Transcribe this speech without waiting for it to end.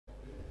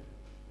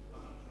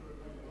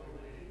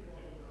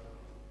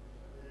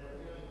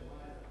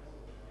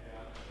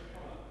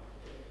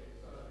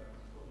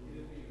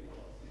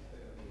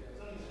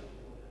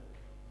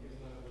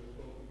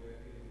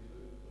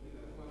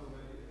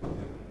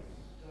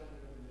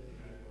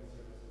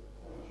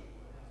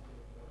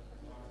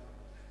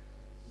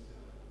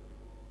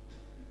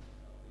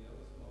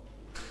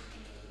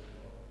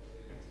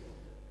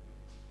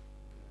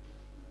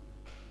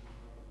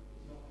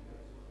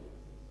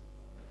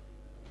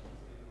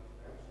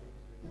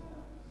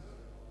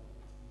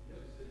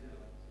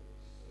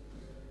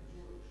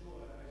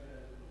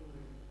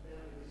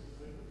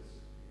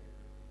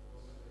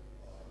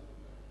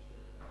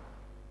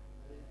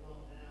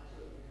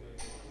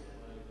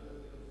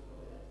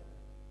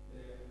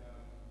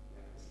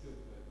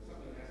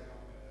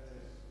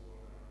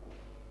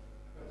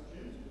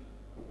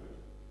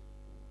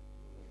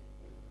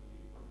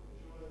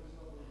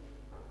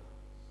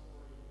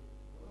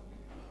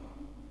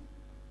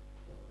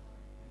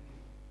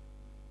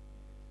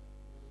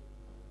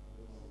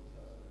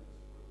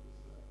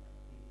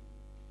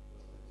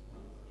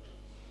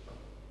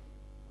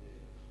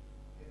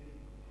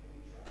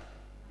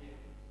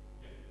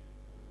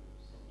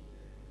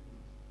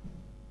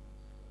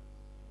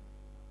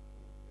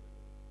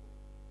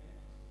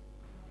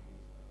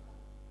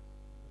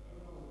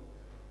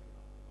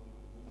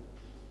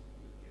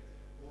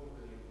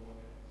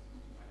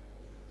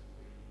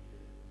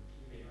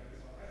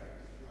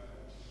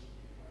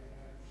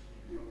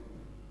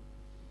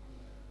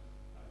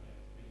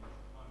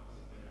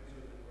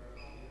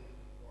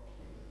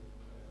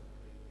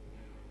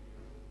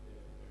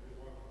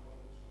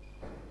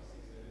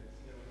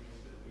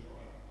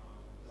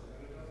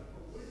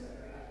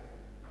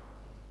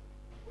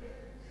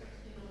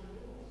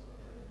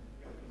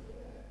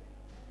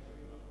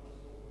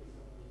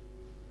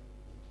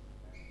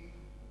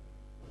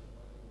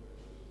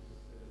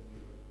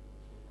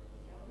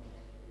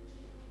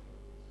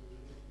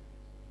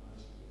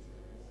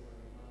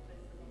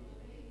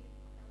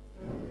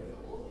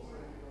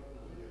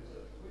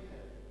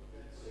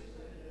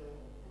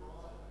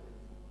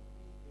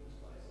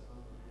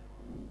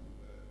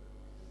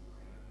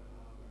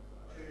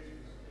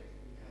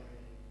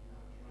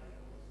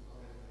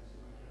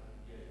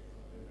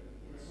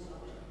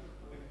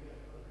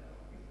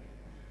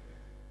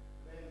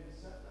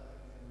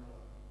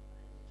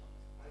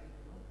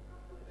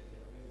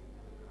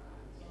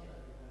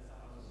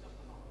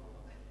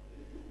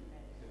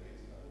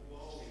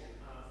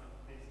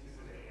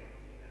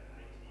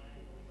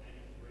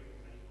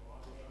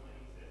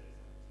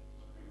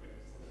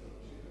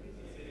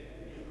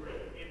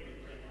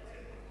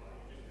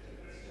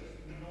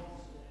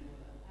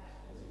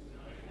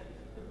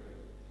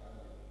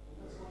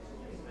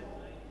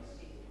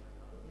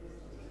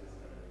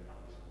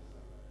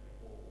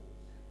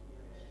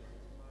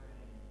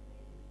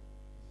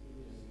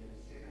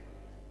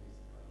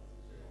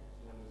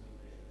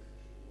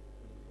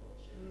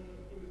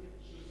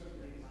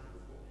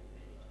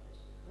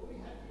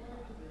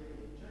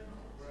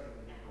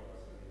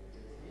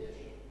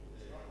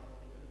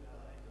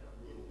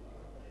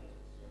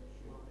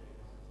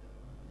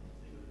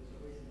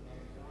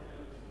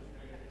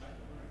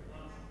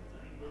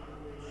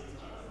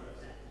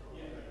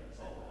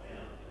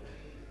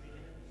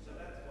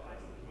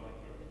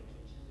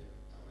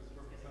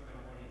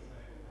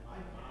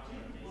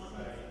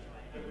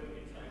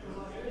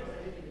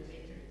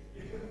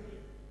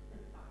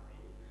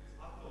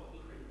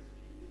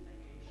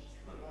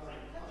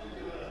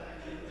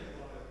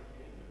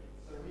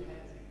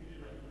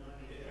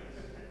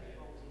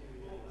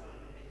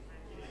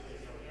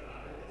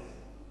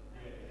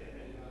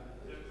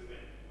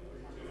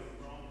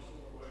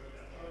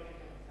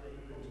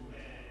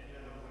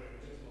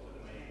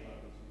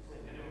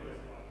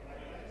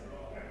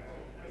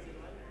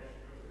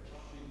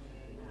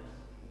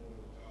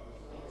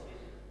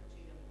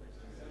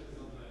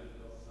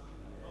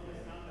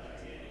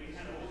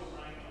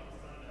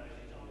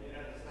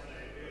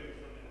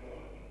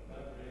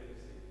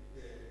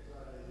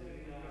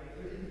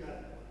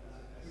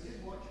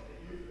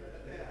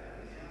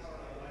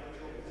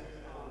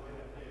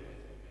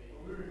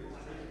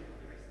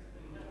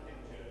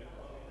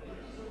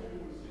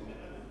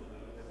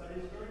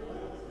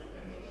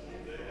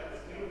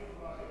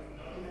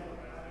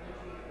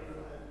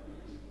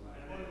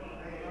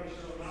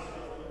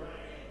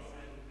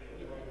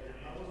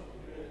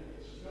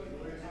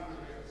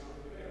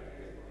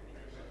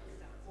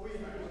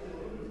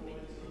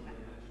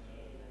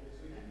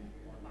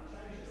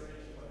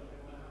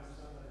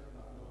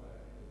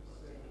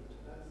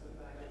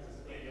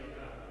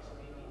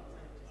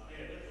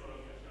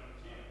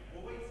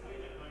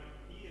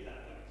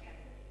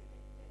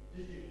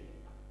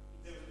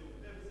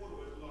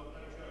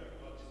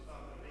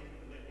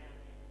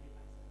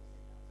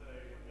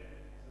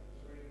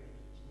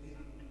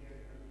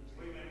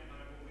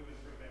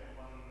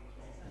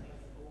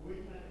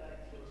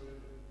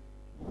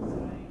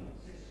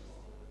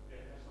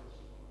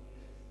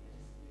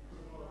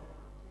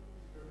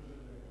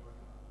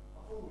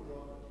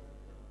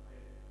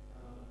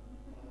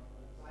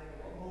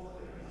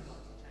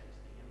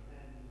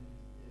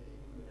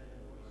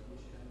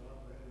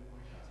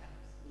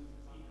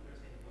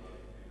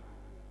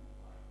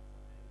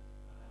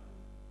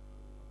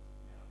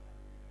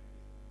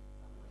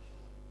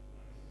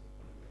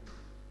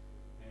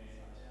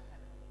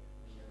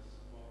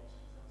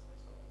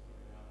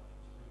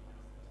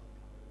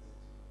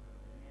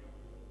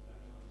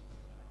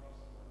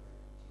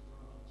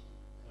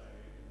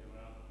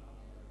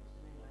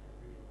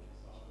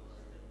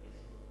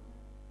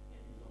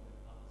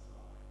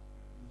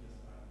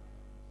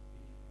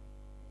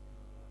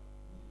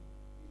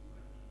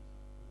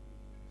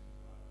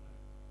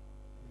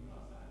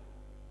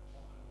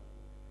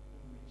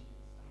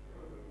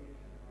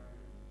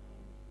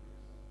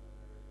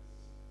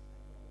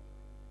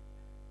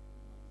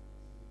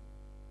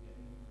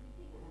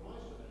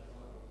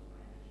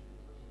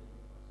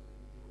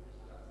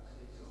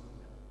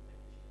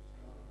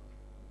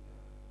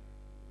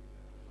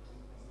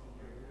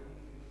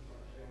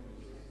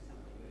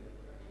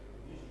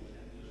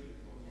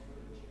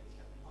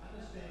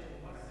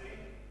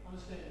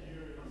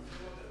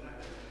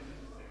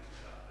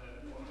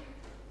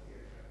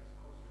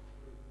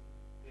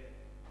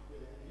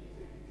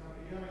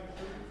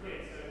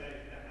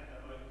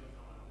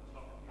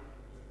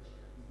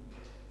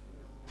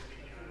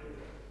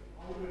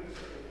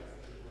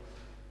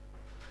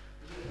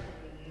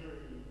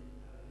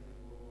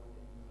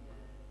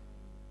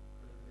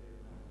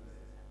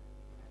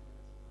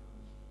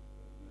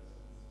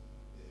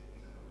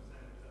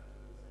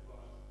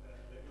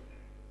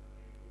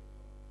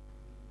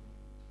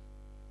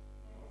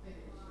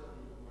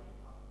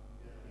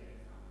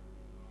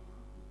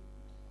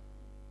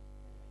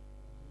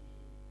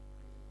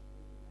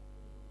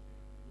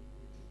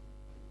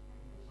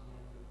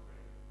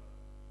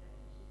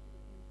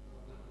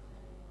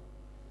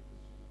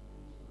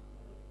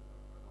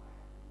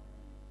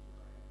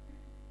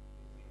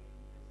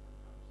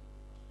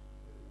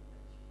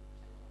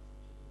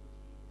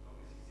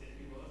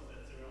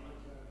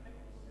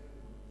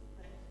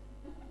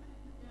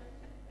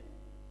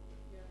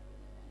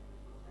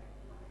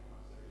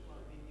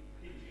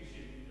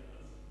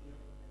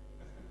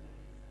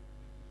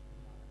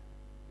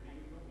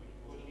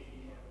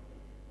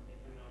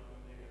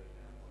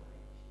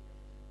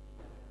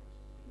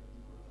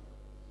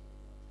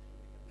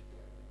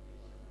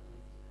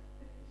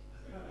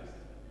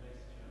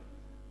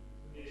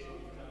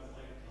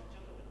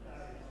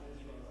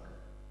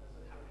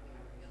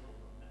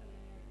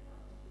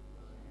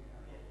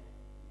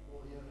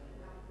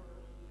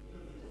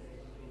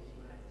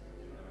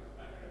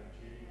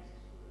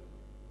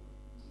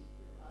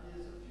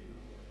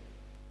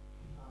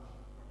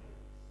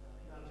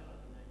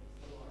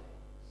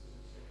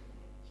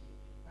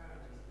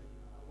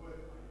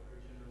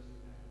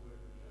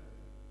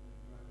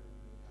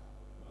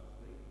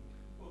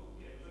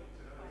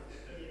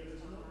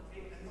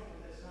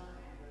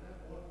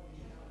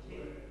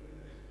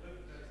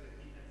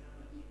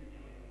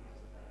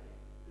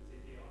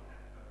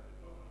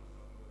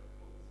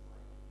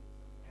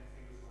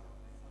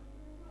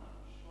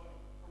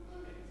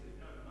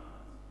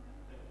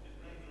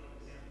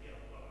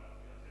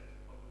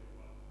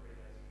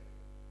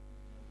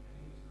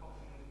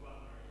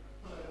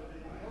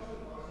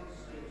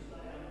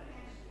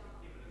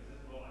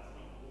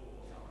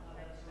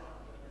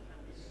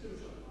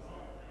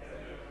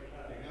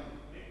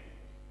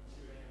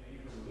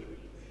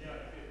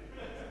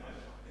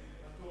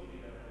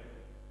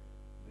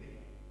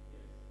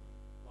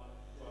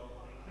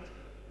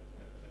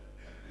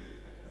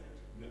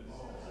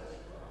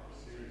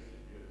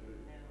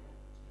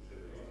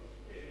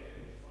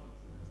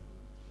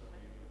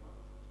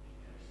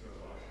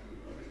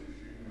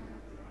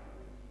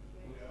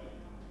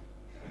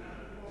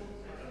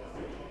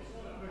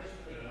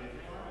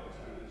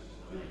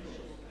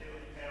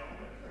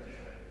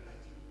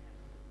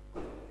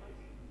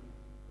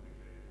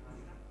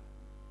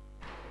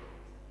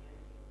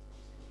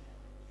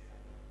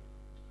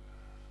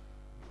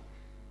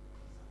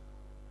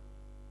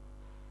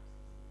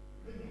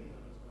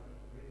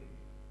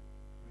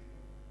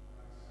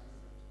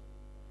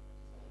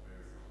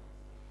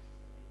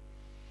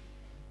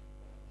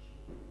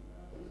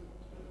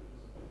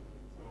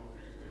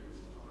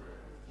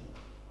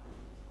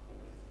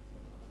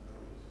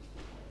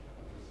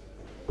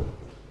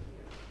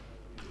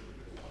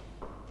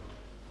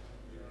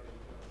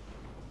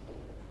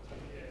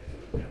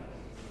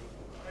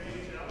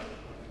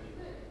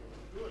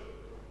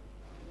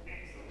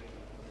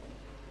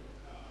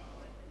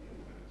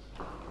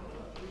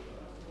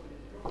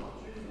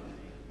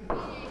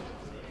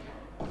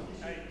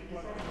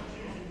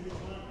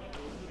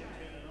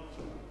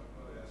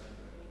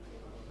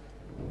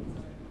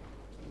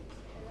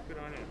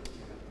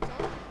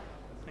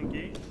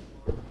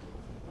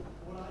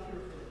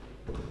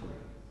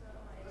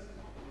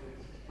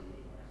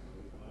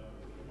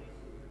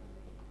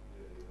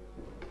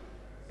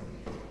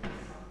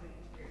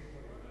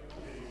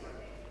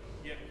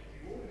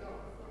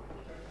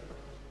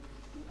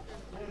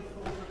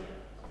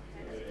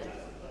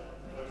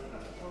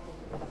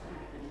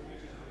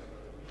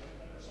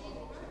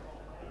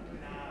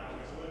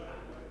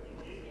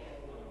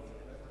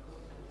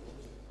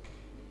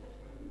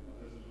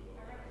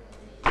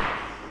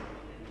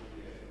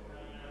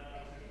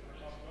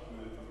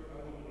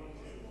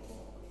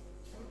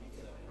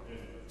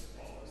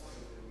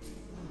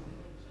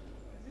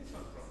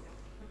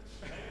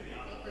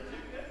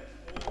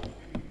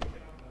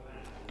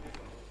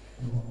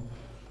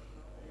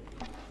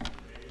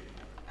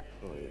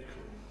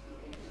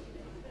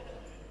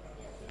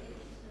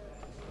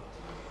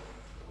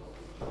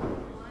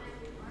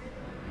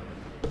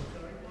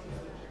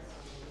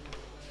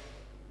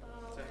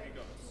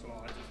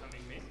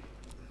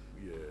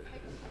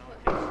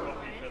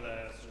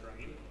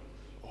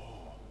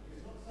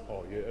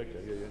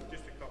yeah.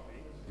 Just a copy.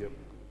 Yep.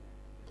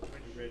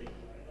 When you're ready.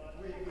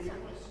 Sorry,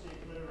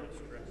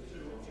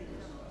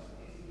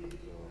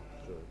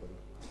 buddy.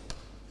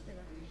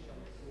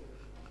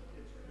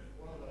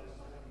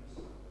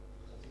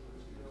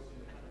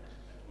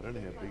 I don't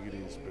know how big it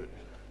is, but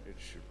it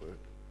should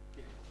work.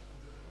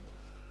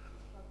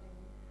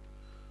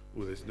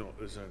 Well, there's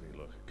only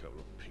like a couple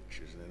of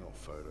pictures and they're not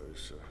photos,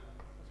 so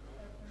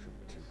shouldn't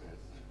be too bad.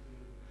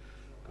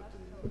 Got the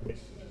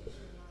messages.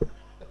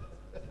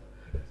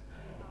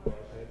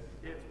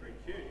 Yeah, it's pretty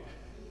cute.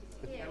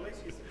 At least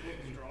you look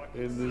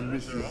striking. And the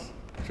Mrs.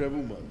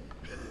 Travel Mug.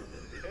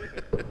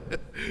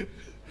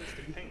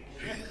 Mr. Pink.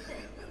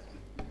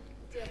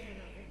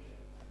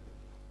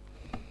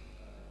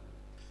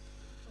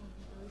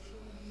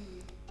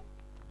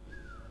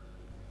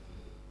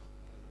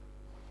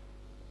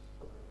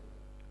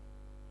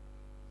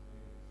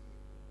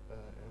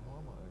 Am I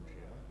my own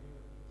chair?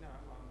 No,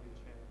 I'm the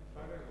chair.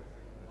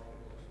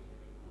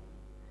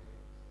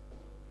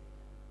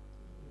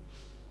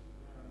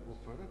 What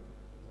photo?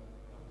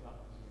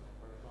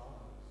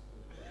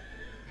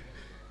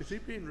 Is he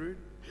being rude?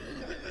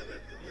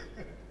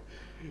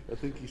 I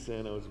think he's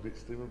saying I was a bit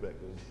slimmer back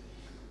then.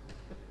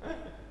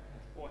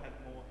 Or had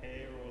more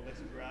hair or less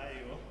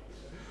grey or...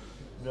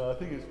 No, I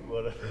think it's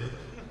what.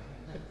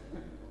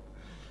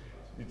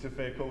 It's a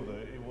fair call though.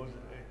 It was,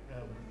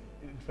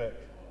 in fact,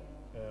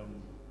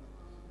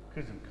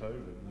 because of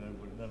COVID, no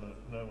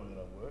one that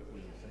I worked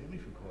with has seen me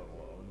for quite a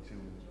while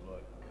until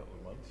like a couple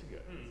of months ago.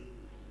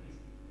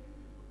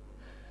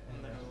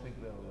 And I think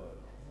they were like,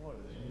 "What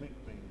has Mick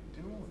been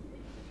doing?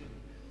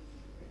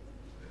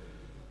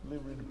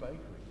 Living in a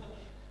bakery."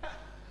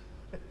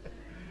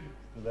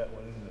 So that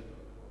one, isn't it?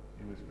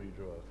 USB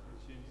drive.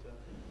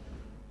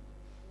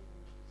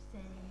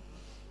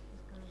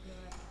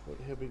 What?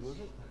 How big was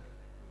it?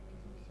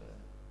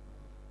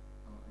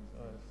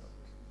 Oh, it's not.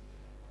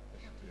 That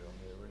should be on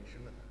there already,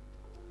 shouldn't it?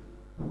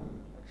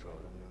 I'll try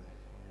it anyway.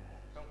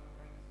 Yeah.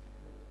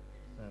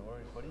 No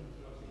worries, buddy.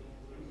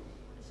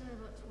 It's only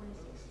got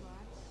 26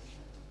 slides.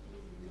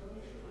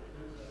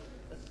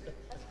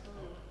 That's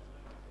cool.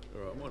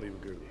 Alright, I might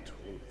even go to the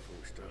toilet before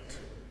we start.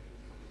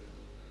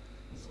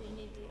 So you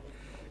need to...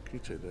 Can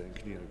you take that and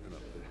can you open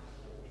up there?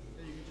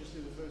 You can just do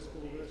the first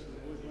 4 verses of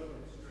the Wood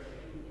Lover.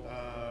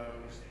 It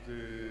was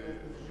the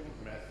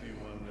Matthew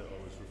one that I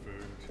was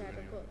referring to. Grab a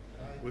Anyway. book.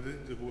 Well,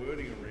 the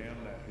wording around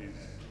that is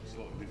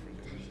slightly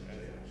different.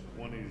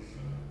 One is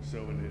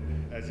so in it,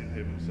 as in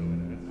heaven, so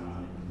in earth.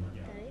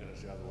 Okay. And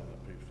it's the other one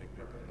that people think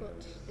people Got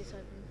this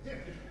open.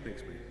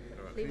 Thanks, mate.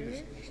 Alright, Leave can you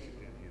it just stick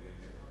down here then?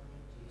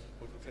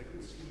 What will take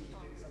this?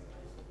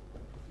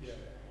 Yeah.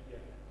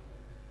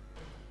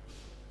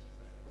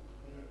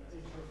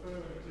 He's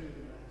referring to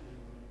the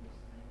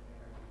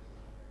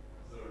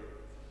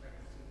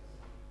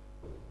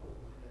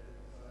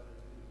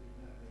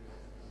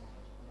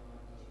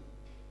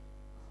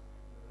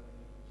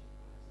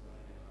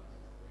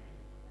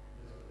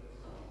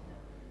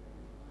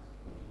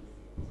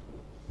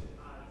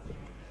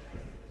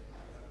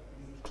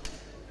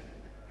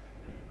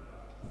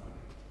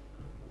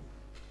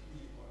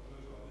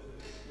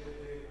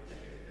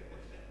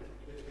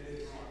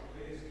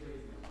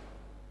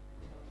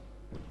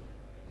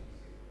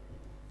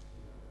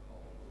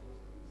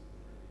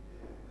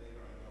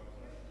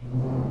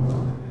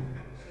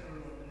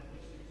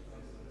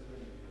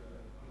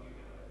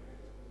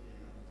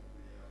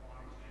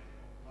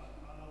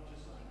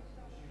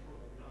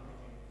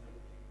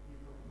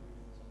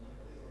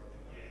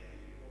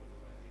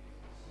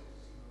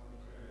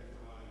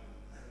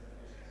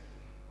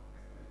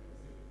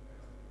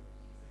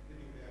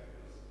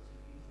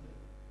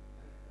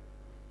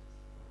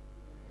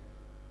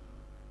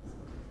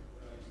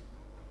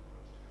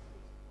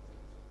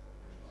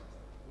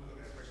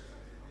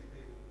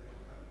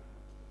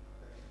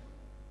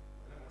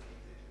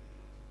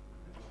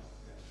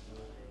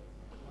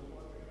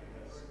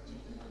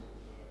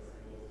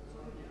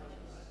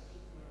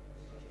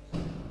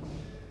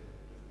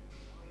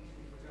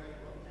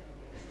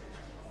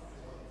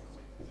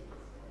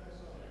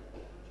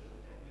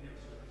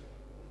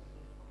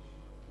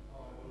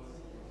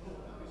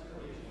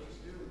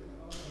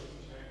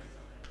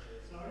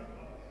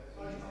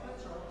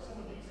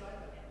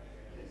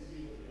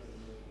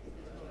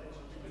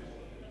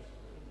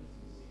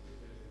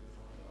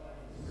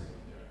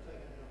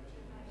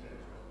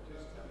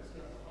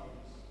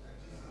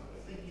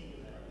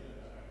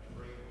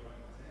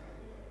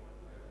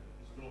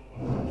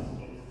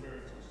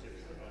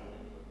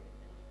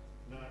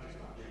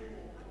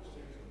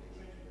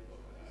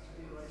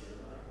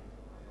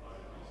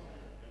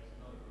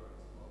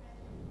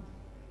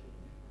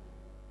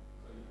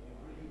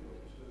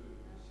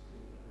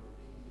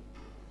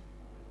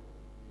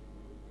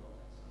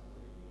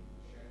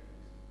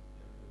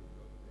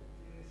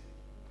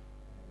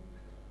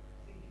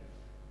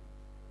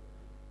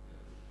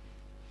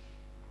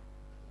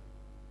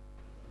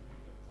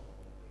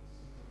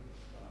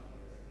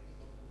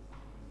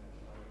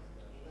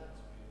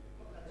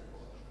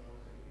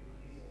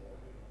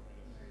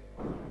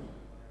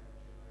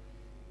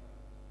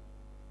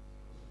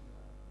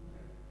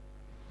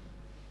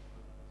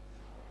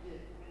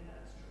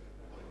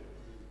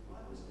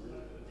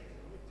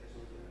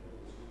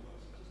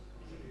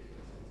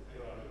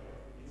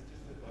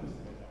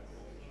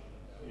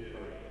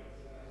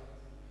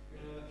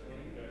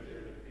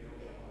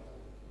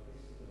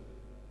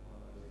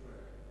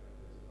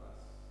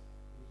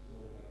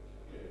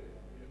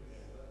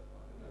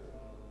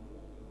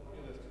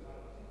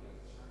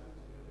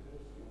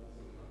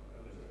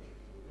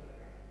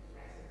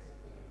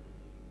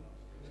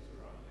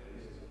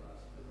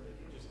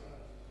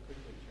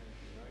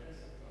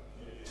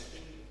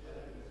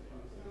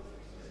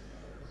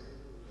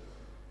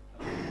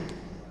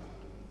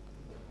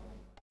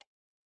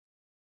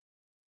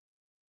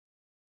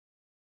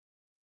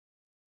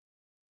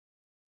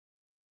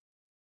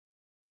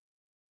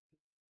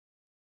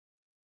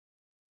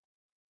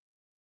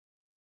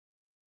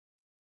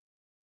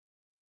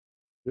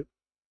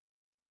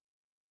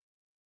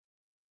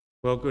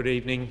Well, good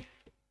evening,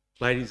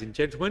 ladies and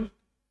gentlemen,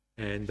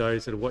 and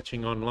those that are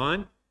watching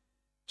online,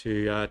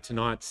 to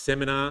tonight's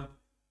seminar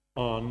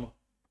on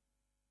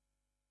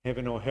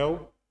Heaven or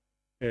Hell,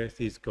 Earth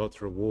is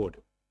God's Reward.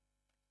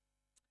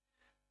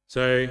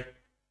 So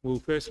we'll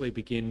firstly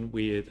begin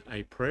with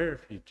a prayer,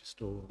 if you'd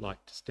just all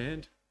like to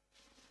stand.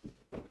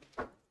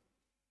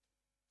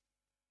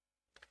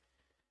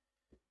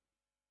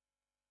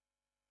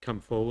 Come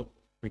forward.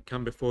 We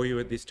come before you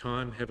at this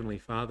time, Heavenly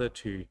Father,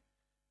 to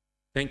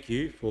thank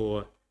you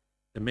for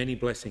the many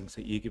blessings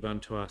that you give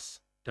unto us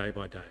day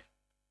by day.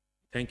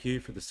 Thank you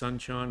for the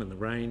sunshine and the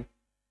rain.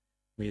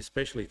 We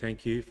especially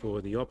thank you for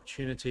the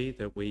opportunity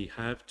that we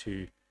have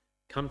to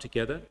come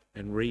together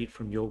and read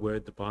from your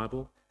word, the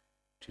Bible,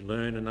 to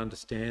learn and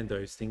understand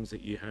those things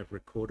that you have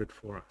recorded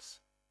for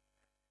us.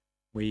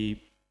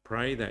 We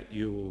pray that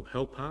you will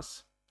help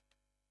us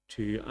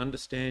to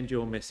understand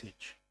your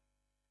message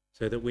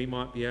so that we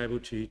might be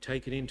able to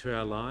take it into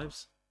our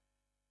lives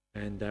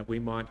and that we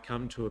might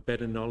come to a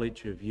better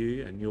knowledge of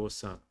you and your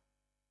Son.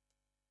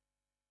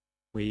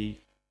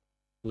 We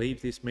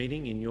leave this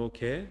meeting in your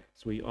care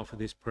as we offer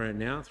this prayer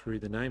now through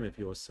the name of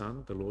your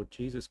Son, the Lord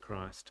Jesus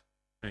Christ.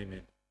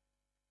 Amen.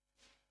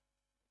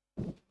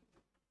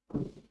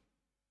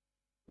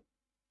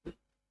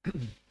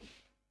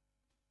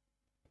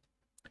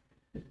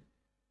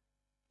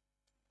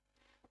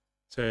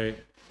 So,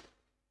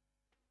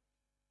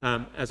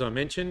 as I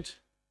mentioned,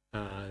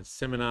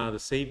 seminar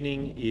this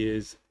evening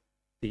is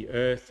The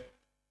Earth,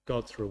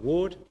 God's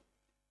Reward,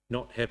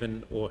 Not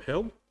Heaven or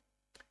Hell.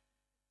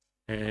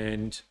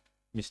 And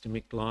Mr.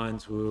 Mick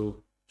Lyons will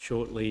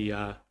shortly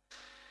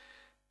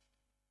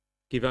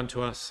give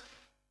unto us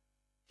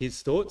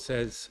his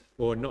thoughts,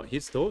 or not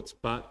his thoughts,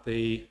 but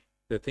the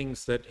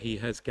things that he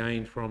has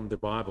gained from the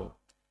Bible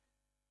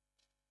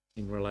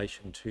in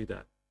relation to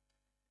that.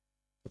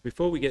 But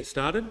before we get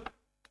started,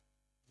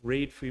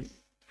 read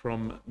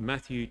from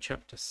Matthew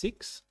chapter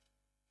 6.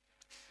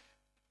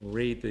 We'll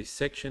read the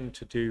section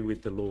to do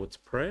with the Lord's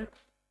Prayer,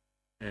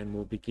 and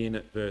we'll begin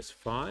at verse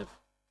 5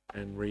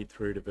 and read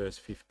through to verse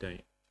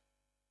 15.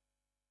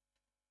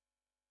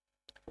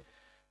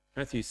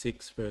 Matthew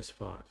 6, verse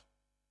 5.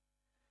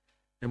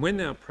 And when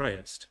thou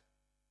prayest,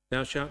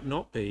 thou shalt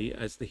not be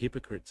as the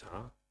hypocrites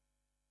are,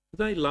 for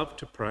they love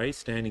to pray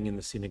standing in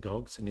the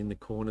synagogues and in the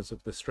corners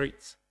of the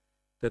streets,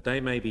 that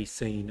they may be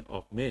seen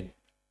of men.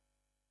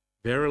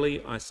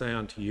 Verily I say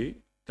unto you,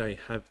 they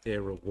have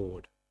their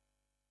reward.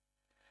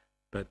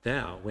 But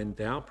thou, when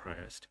thou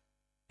prayest,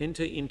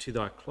 enter into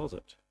thy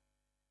closet,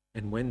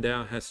 and when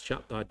thou hast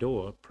shut thy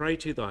door, pray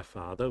to thy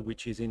Father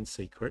which is in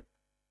secret,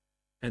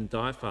 and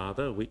thy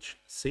Father which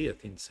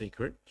seeth in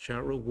secret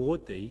shall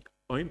reward thee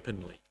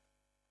openly.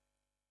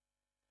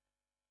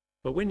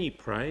 But when ye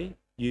pray,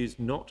 use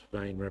not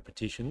vain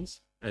repetitions,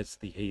 as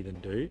the heathen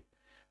do,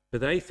 for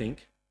they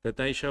think that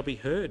they shall be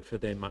heard for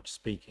their much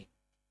speaking.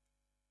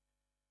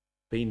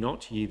 Be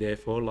not ye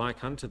therefore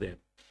like unto them,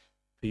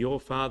 for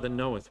your Father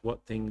knoweth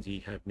what things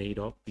ye have need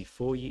of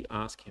before ye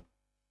ask him.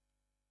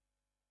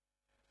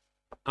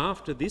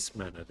 After this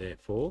manner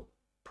therefore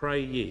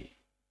pray ye,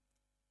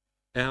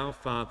 Our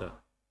Father,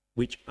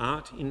 which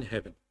art in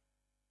heaven,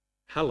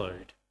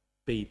 hallowed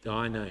be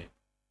thy name.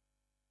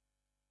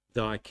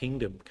 Thy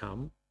kingdom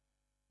come,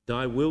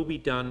 thy will be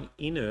done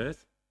in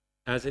earth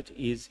as it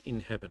is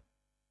in heaven.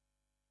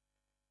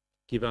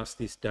 Give us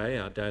this day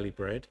our daily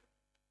bread,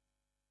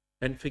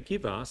 and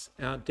forgive us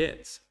our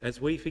debts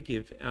as we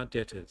forgive our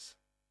debtors.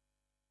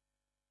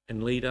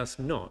 And lead us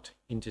not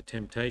into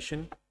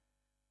temptation,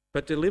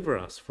 but deliver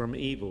us from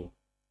evil.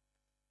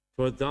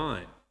 For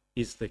thine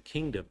is the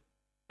kingdom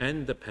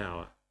and the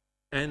power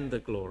and the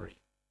glory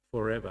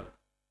forever.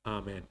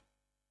 Amen.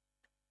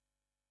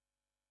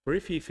 For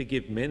if ye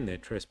forgive men their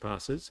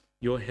trespasses,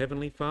 your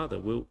heavenly Father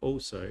will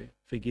also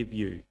forgive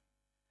you.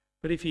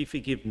 But if ye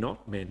forgive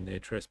not men their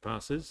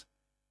trespasses,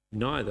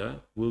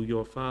 neither will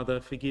your Father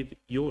forgive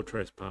your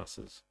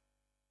trespasses.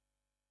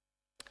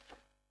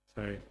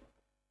 So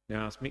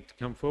now ask Mick to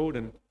come forward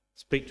and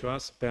speak to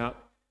us about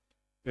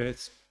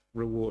earth's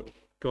reward,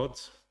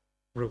 God's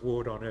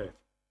reward on earth.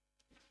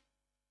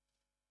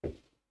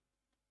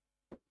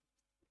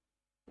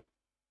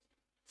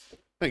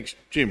 Thanks,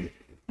 Jim.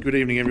 Good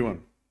evening,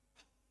 everyone.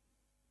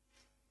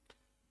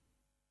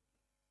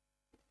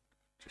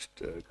 Just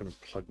going to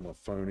plug my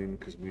phone in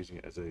because I'm using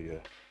it as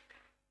a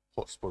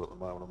hotspot at the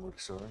moment. I'm really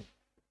sorry.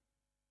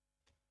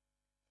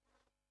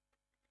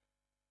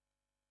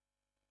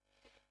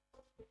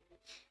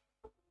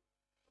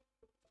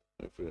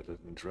 Hopefully that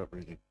doesn't interrupt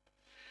anything.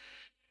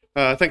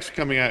 Thanks for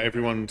coming out,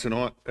 everyone,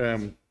 tonight.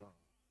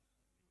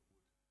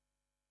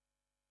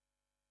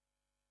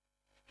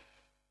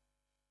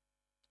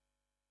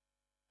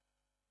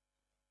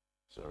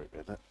 Sorry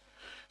about that.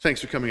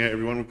 Thanks for coming out,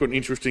 everyone. We've got an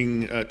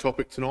interesting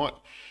topic tonight,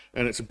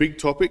 and it's a big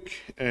topic,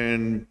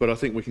 but I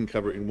think we can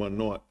cover it in one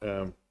night.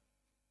 And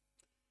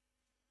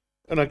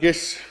I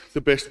guess the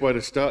best way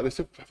to start this,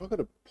 have I got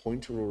a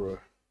pointer or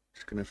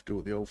just going to have to do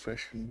it the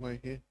old-fashioned way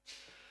here?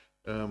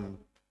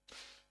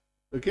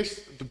 I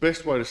guess the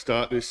best way to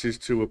start this is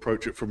to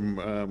approach it from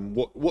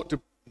what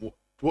do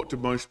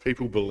most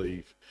people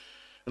believe,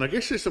 and I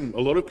guess there's a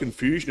lot of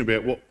confusion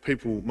about what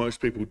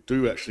most people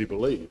do actually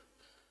believe.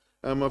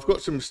 I've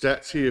got some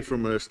stats here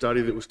from a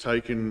study that was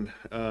taken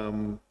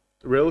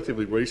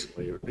relatively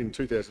recently, in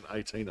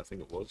 2018, I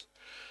think it was.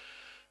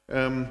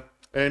 And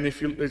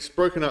it's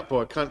broken up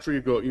by country.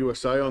 You've got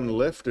USA on the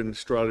left and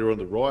Australia on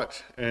the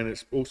right, and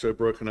it's also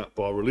broken up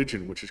by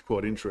religion, which is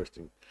quite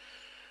interesting.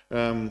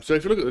 So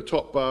if you look at the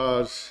top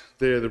bars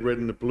there, the red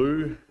and the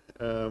blue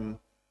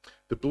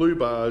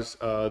bars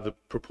are the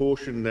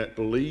proportion that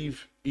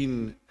believe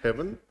in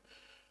heaven.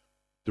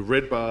 The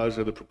red bars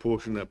are the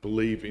proportion that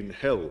believe in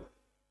hell.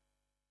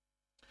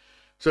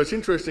 So it's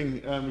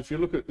interesting, if you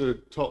look at the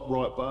top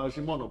right bars,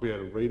 you might not be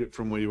able to read it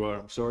from where you are,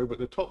 I'm sorry, but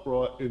the top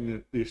right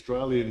in the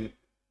Australian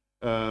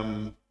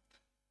graph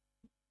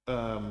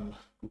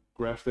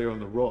there on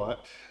the right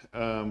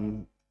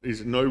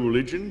is no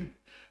religion,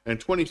 and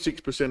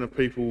 26% of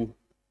people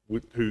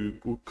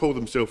who call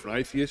themselves an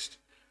atheist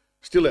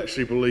still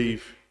actually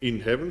believe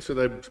in heaven, so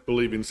they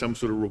believe in some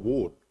sort of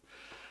reward,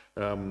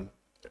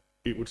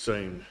 it would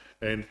seem.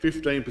 And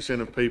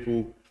 15% of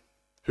people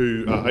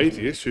who are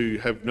atheists, who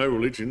have no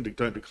religion,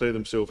 don't declare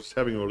themselves as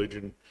having a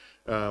religion,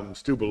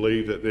 still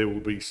believe that there will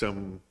be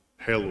some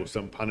hell or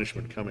some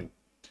punishment coming.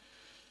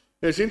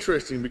 Now, it's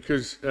interesting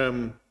because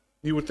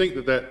you would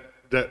think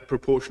that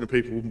proportion of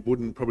people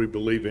wouldn't probably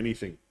believe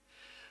anything.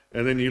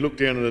 And then you look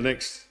down at the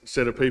next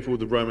set of people,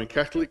 the Roman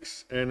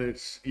Catholics, and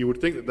you would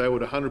think that they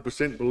would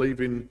 100%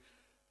 believe in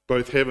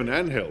both heaven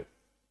and hell.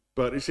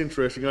 But it's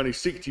interesting, only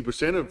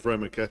 60% of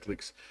Roman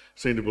Catholics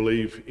seem to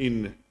believe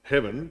in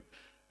heaven,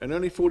 and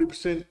only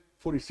 46%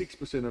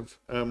 of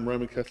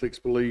Roman Catholics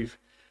believe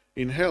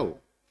in hell.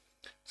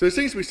 So there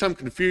seems to be some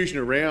confusion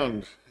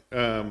around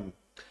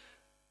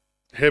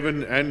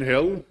heaven and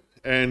hell,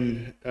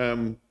 and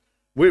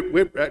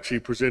we're actually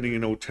presenting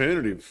an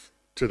alternative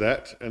to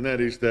that, and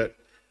that is that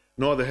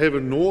neither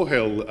heaven nor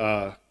hell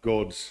are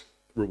God's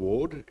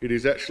reward. It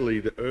is actually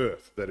the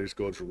earth that is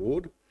God's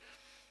reward,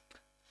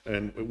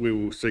 and we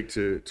will seek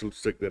to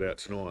seek that out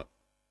tonight.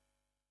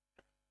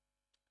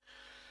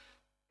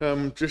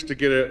 Just to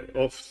get it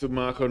off the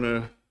mark on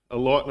a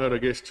light note, I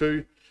guess,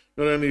 too,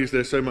 not only is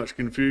there so much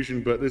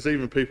confusion, but there's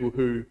even people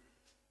who,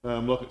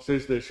 like it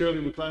says there,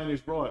 Shirley MacLean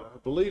is right. I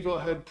believe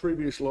I had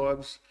previous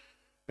lives,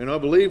 and I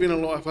believe in a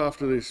life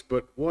after this,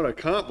 but what I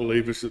can't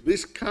believe is that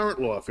this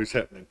current life is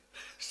happening.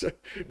 So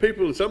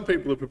some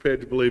people are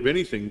prepared to believe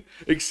anything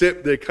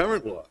except their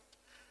current life.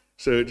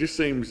 So it just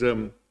seems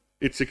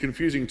it's a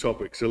confusing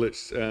topic, so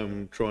let's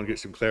try and get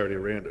some clarity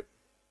around it.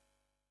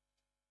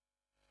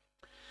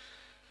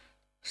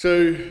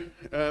 So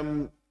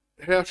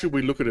how should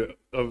we look at it?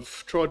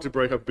 I've tried to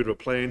break up a bit of a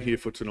plan here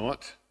for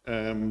tonight.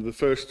 The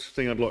first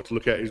thing I'd like to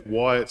look at is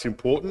why it's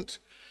important.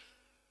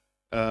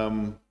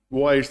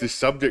 Why is this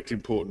subject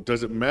important?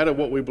 Does it matter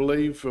what we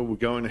believe? Are we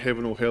going to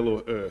heaven or hell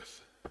or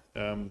earth?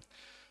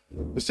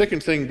 The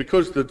second thing,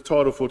 because the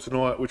title for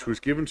tonight, which was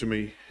given to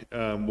me,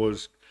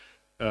 was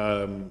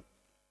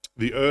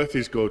the earth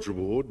is God's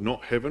reward,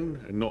 not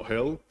heaven and not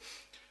hell.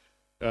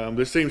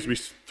 There seems to be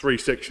three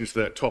sections to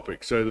that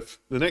topic. So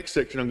the next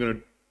section I'm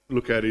going to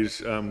look at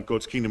is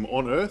God's kingdom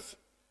on earth,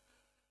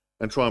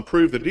 and try and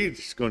prove that it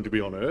is going to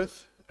be on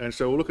earth. And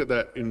so we'll look at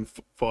that in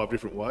 5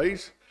 different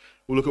ways.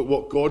 We'll look at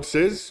what God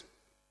says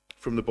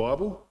from the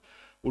Bible.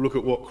 We'll look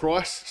at what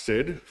Christ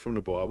said from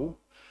the Bible.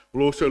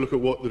 We'll also look at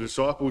what the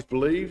disciples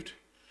believed.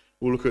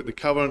 We'll look at the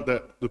covenant,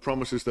 the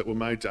promises that were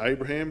made to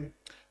Abraham,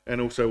 and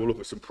also we'll look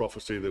at some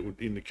prophecy that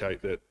would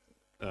indicate that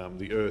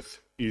the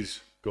earth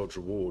is God's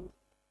reward.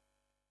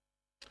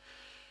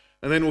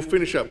 And then we'll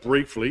finish up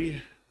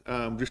briefly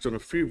just on a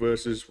few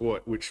verses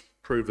which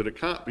prove that it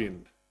can't be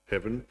in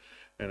heaven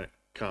and it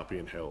can't be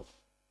in hell.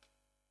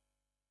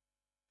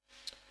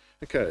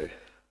 Okay,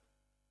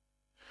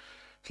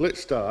 so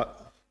let's start.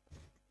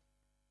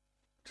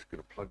 Just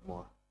going to plug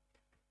my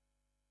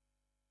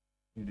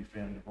newly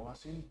found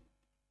device in.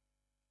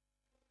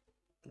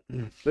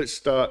 Let's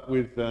start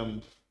with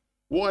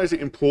why is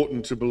it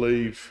important to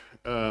believe,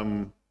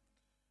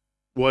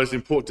 why is it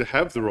important to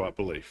have the right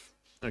belief?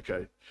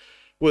 Okay,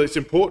 well, it's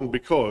important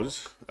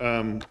because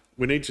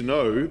we need to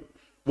know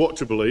what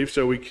to believe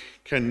so we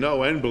can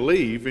know and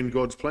believe in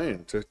God's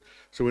plan,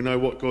 so we know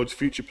what God's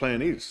future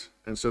plan is,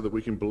 and so that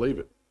we can believe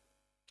it.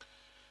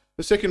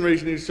 The second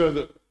reason is so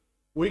that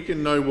we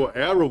can know what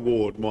our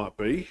reward might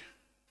be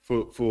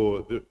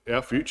for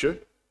our future,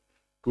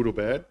 good or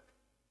bad,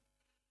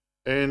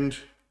 and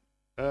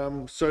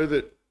so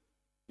that,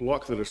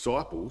 like the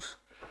disciples,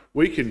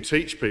 we can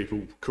teach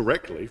people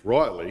correctly,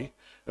 rightly,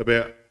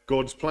 about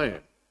God's plan.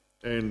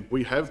 And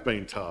we have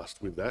been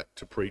tasked with that,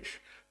 to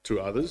preach to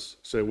others,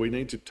 so we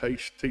need to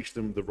teach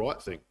them the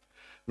right thing,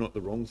 not the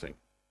wrong thing.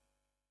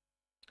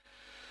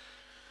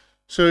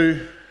 So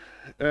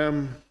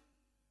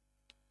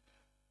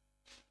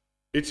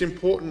it's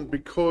important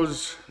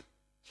because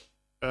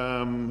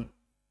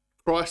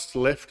Christ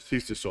left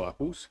his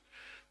disciples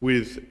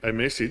with a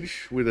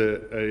message, with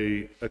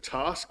a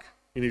task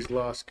in his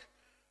last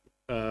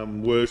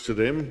words to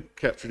them,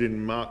 captured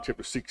in Mark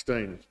chapter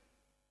 16.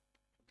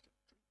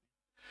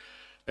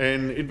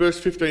 And in verse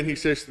 15 he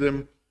says to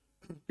them,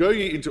 "Go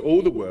ye into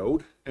all the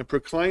world and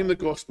proclaim the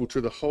gospel to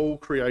the whole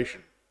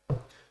creation.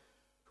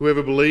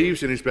 Whoever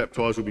believes and is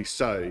baptized will be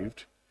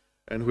saved,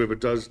 and whoever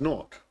does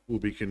not will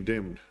be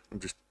condemned." I'm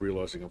just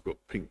realising I've got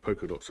pink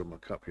polka dots on my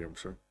cup here, I'm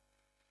sorry.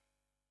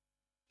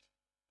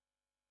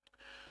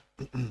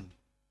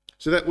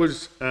 So that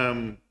was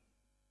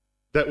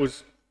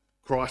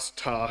Christ's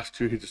task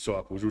to his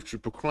disciples, was to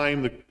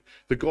proclaim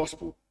the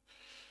gospel.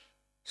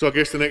 So I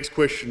guess the next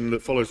question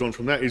that follows on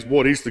from that is,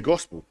 what is the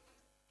gospel?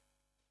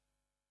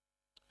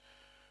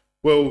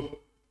 Well,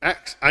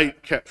 Acts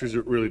 8 captures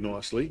it really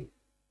nicely.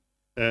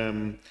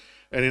 And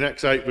in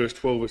Acts 8 verse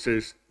 12 it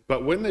says,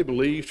 "But when they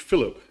believed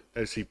Philip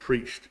as he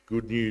preached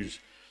good news,"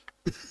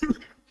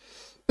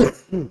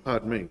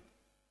 pardon me,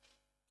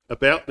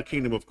 "about the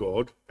kingdom of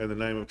God and the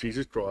name of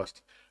Jesus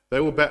Christ, they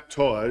were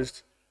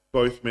baptized,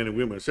 both men and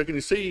women." So can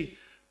you see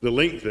the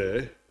link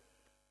there?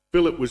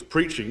 Philip was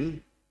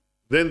preaching,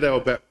 then they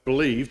were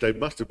believed, they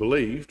must have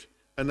believed,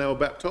 and they were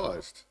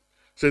baptized.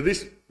 So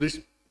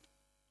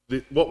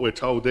what we're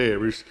told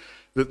there is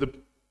that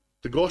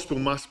the gospel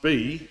must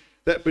be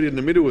that bit in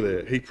the middle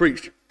there. He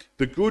preached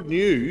the good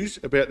news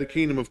about the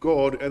kingdom of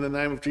God and the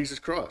name of Jesus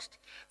Christ.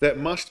 That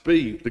must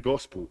be the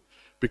gospel,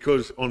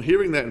 because on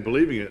hearing that and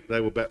believing it,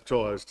 they were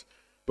baptized,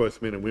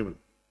 both men and women.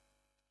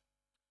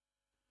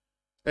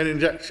 And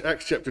in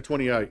Acts chapter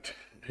 28,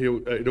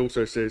 it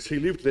also says, "He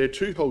lived there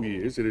 2 whole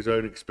years at his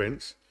own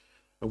expense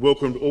and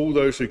welcomed all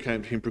those who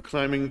came to him,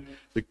 proclaiming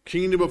the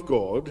kingdom of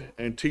God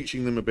and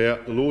teaching them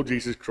about the Lord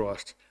Jesus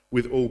Christ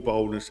with all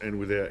boldness and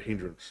without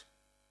hindrance."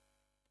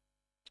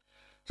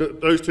 So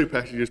those 2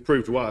 passages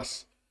prove to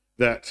us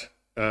that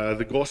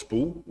the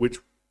gospel, which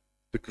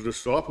the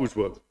disciples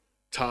were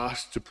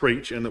tasked to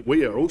preach, and that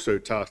we are also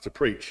tasked to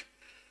preach,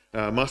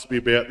 must be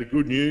about the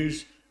good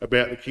news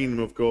about the kingdom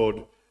of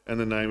God and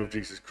the name of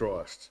Jesus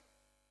Christ.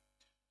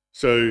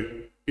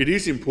 So it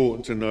is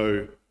important to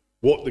know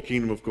what the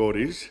kingdom of God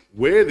is,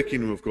 where the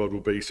kingdom of God will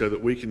be, so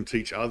that we can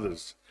teach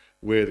others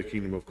where the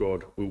kingdom of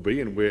God will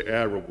be and where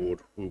our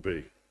reward will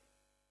be.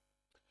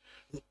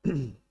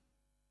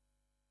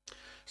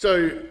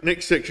 So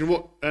next section,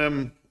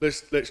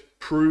 let's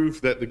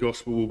prove that the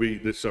gospel will be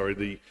the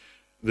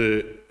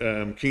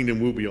kingdom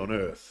will be on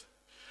earth.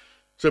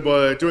 So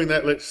by doing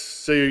that, let's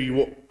see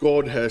what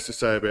God has to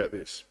say about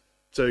this.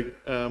 So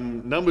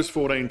Numbers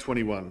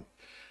 14:21.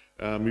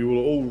 You will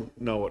all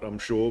know it, I'm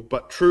sure.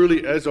 "But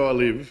truly as I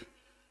live,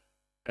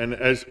 and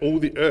as all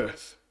the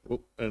earth,"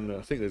 and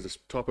I think there's a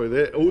typo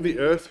there, "all the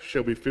earth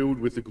shall be filled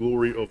with the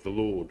glory of the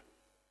Lord."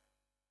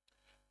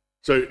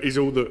 So is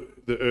all the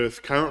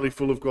earth currently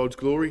full of God's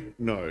glory?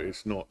 No,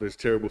 it's not. There's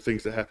terrible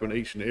things that happen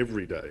each and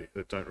every day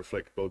that don't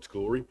reflect God's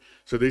glory.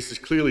 So this is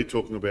clearly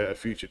talking about a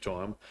future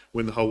time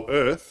when the whole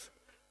earth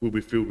will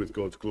be filled with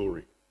God's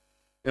glory.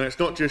 And it's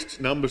not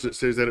just Numbers that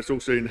says that, it's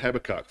also in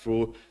Habakkuk,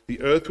 "For the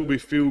earth will be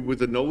filled with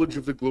the knowledge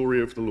of the glory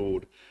of the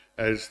Lord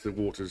as the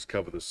waters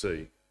cover the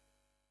sea."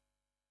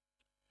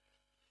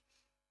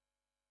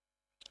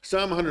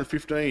 Psalm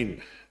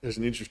 115 has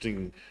an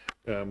interesting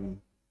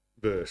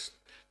verse.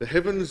 "The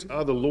heavens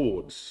are the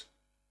Lord's.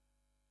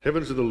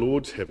 Heavens are the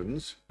Lord's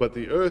heavens, but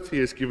the earth he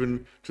has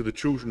given to the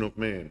children of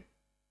man.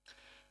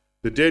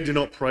 The dead do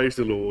not praise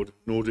the Lord,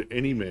 nor do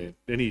any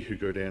who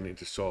go down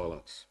into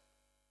silence."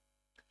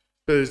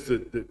 There's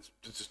the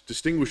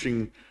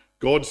distinguishing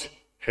God's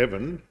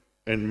heaven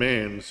and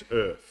man's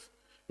earth.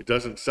 It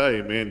doesn't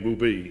say man will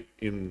be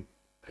in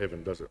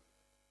heaven, does it?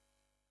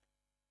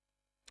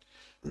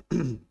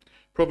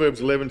 Proverbs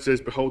 11 says,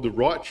 "Behold, the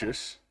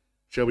righteous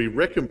shall be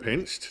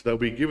recompensed, they'll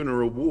be given a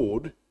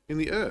reward in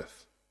the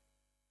earth."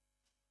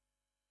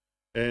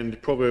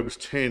 And Proverbs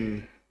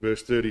 10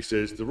 verse 30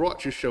 says, "The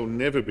righteous shall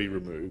never be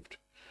removed,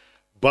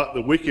 but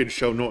the wicked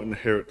shall not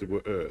inherit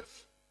the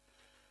earth."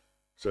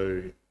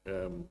 So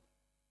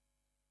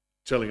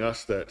telling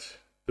us that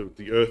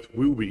the earth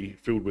will be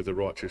filled with the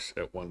righteous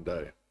at one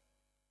day.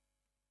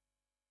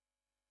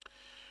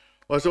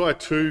 Isaiah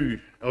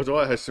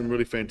has some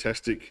really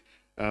fantastic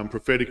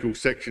prophetical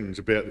sections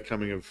about the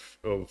coming of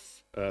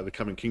the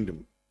coming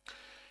kingdom.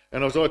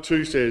 And Isaiah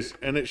 2 says,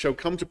 "And it shall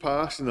come to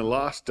pass in the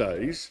last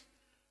days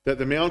that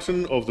the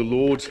mountain of the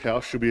Lord's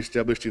house shall be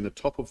established in the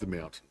top of the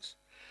mountains,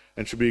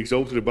 and shall be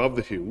exalted above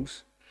the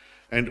hills,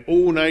 and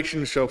all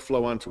nations shall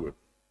flow unto it.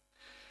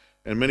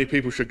 And many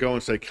people shall go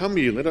and say, Come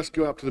ye, let us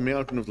go up to the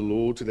mountain of the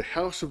Lord, to the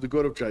house of the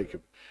God of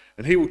Jacob.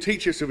 And he will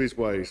teach us of his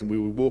ways, and we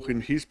will walk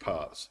in his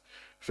paths.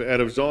 For out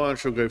of Zion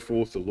shall go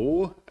forth the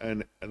law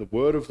and the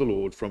word of the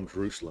Lord from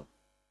Jerusalem.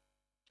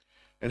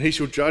 And he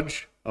shall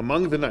judge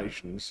among the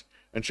nations,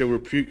 and shall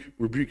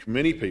rebuke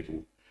many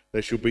people. They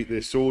shall beat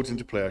their swords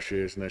into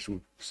plowshares,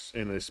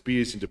 and their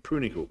spears into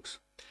pruning hooks.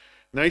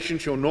 Nation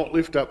shall not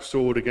lift up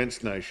sword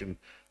against nation,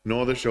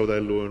 neither shall they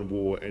learn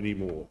war any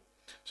more."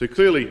 So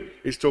clearly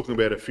it's talking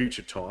about a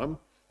future time.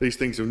 These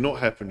things have not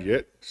happened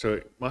yet, so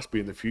it must be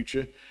in the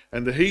future.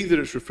 And the he that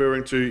it's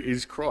referring to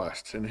is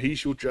Christ, and he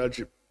shall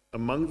judge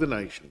among the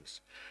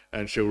nations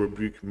and shall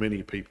rebuke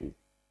many people.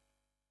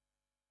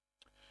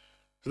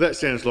 So that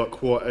sounds like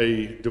quite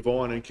a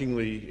divine and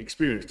kingly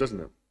experience, doesn't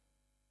it?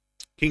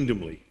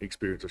 Kingdomly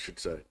experience, I should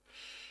say.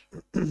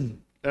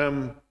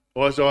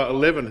 Isaiah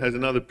 11 has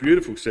another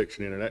beautiful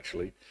section in it,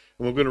 actually,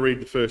 and we're going to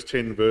read the first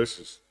 10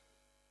 verses.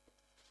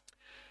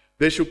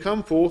 There shall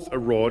come forth a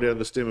rod out of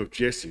the stem of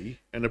Jesse,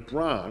 and a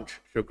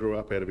branch shall grow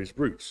up out of his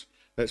roots.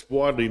 That's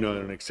widely known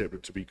and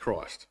accepted to be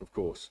Christ, of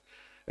course,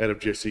 out of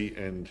Jesse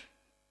and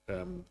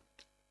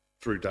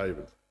through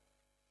David.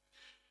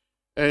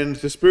 And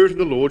the Spirit of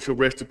the Lord shall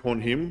rest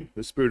upon him,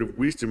 the Spirit of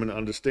wisdom and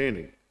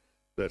understanding.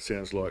 That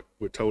sounds like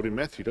we're told in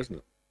Matthew, doesn't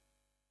it?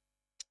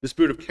 The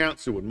Spirit of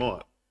counsel and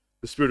might,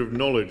 the Spirit of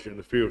knowledge and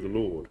the fear of the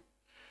Lord.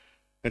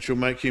 And shall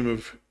make him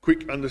of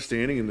quick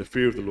understanding in the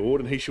fear of the Lord,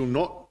 and he shall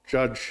not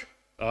judge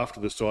after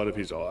the sight of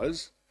his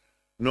eyes,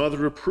 neither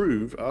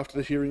reprove after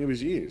the hearing of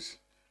his ears.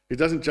 He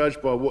doesn't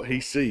judge by what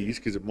he sees,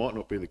 because it might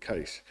not be the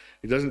case.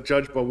 He doesn't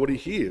judge by what he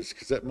hears,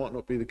 because that might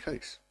not be the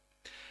case.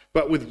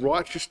 But with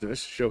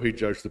righteousness shall he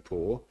judge the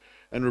poor,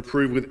 and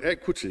reprove with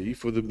equity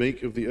for the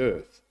meek of the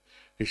earth.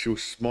 He shall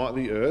smite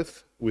the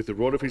earth with the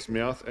rod of his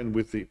mouth, and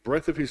with the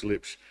breath of his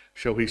lips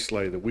shall he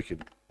slay the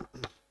wicked.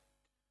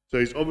 So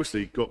he's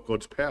obviously got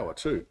God's power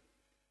too.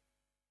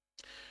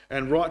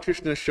 And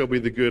righteousness shall be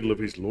the girdle of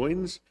his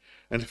loins,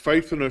 and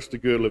faithfulness the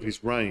girdle of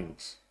his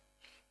reins.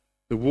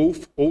 The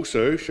wolf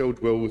also shall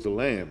dwell with the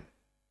lamb.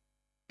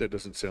 That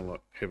doesn't sound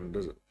like heaven,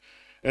 does it?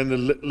 And the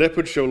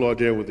leopard shall lie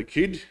down with the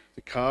kid,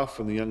 the calf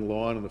and the young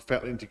lion and the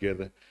fatling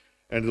together,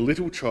 and the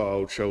little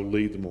child shall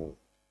lead them all.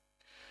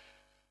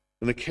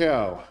 And the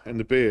cow and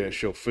the bear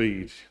shall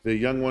feed. Their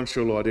young ones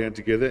shall lie down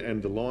together,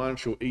 and the lion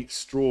shall eat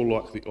straw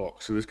like the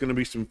ox. So there's going to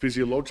be some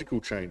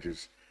physiological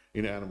changes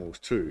in animals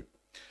too.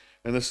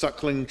 And the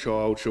suckling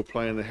child shall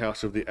play in the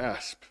house of the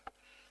asp,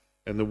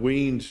 and the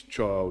weaned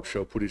child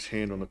shall put his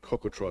hand on the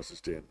cockatrice's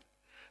den.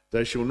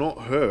 They shall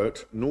not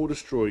hurt nor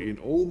destroy in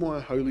all my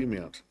holy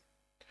mountain.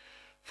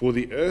 For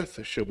the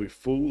earth shall be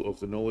full of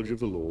the knowledge of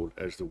the Lord,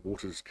 as the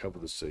waters cover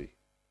the sea.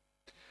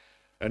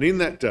 And in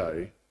that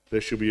day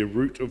there shall be a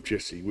root of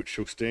Jesse, which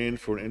shall stand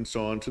for an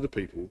ensign to the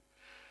people,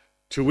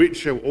 to which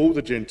shall all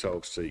the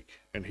Gentiles seek,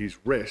 and his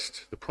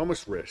rest, the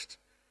promised rest,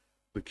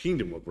 the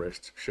kingdom of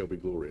rest, shall be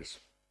glorious.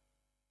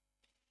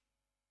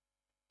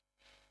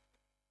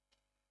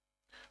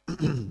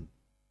 So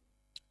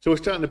we're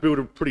starting to build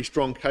a pretty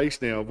strong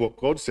case now of what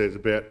God says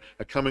about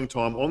a coming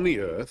time on the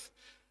earth,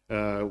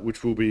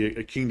 which will be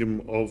a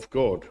kingdom of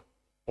God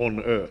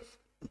on earth.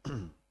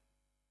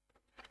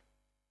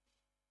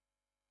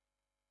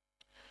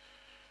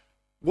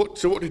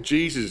 So what did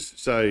Jesus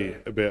say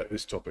about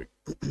this topic?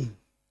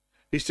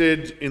 He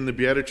said in the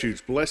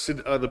Beatitudes,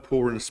 "Blessed are the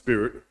poor in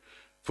spirit,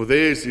 for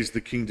theirs is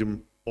the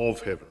kingdom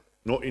of heaven."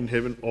 Not in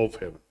heaven, of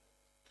heaven.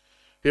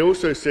 He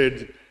also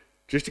said,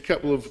 just a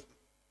couple of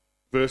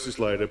verses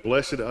later,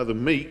 "Blessed are the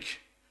meek,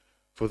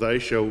 for they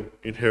shall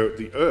inherit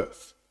the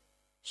earth."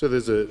 So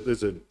there's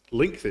a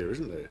link there,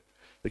 isn't there?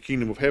 The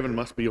kingdom of heaven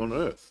must be on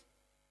earth.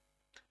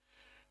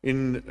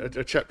 In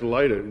a chapter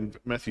later, in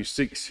Matthew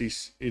 6,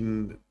 he's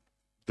in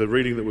the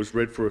reading that was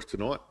read for us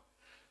tonight,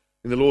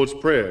 in the Lord's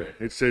Prayer,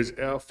 it says,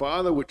 "Our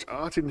Father which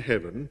art in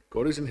heaven,"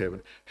 God is in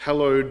heaven,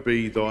 "hallowed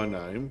be thy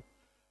name.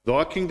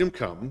 Thy kingdom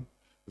come,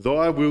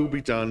 thy will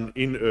be done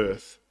in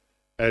earth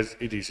as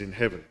it is in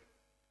heaven."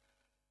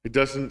 It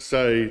doesn't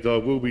say, "Thy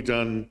will be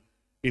done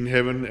in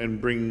heaven and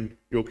bring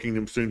your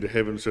kingdom soon to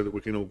heaven so that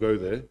we can all go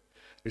there."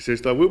 It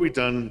says, "Thy will be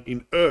done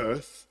in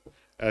earth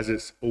as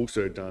it's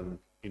also done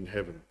in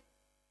heaven."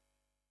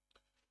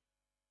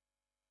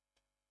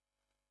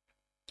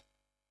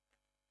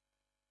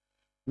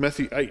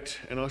 Matthew 8,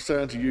 "And I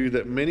say unto you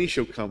that many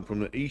shall come from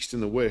the east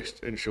and the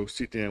west, and shall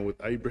sit down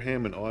with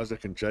Abraham and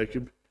Isaac and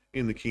Jacob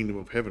in the kingdom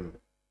of heaven."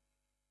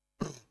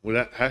 Well,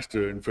 that has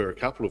to infer a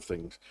couple of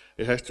things.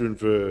 It has to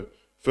infer,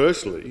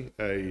 firstly,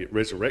 a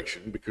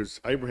resurrection,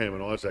 because Abraham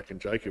and Isaac and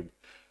Jacob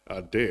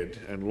are dead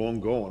and long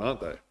gone,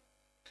 aren't they?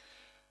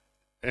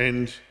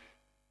 And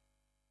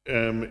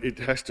it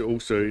has to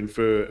also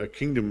infer a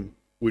kingdom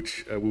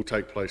which will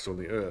take place on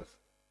the earth.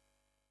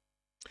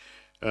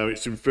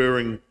 It's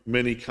inferring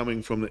many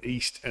coming from the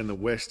east and the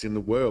west in the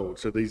world.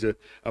 So these are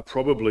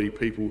probably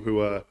people who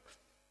are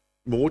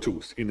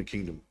mortals in the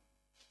kingdom,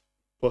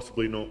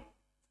 possibly not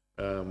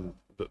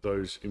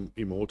those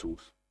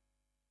immortals.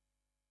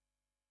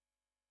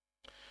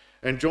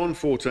 And John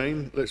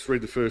 14, let's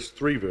read the first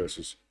 3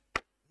 verses.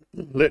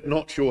 "Let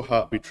not your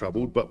heart be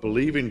troubled, but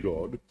believe in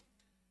God.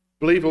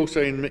 Believe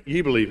also in me.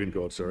 Ye believe in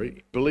God,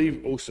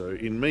 believe also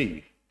in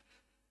me.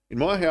 In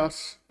my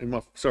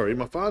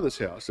Father's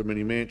house are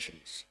many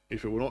mansions.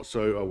 If it were not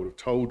so, I would have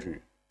told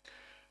you.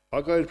 I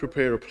go to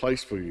prepare a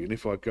place for you, and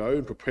if I go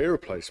and prepare a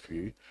place for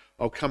you,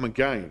 I'll come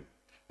again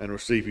and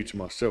receive you to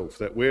myself,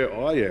 that where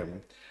I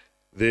am,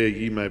 there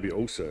ye may be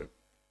also."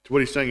 So what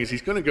he's saying is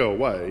he's going to go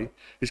away,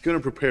 he's going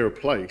to prepare a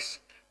place,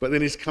 but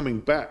then he's coming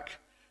back,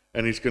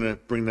 and he's going to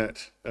bring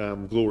that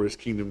glorious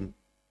kingdom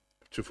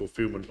to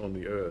fulfillment on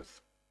the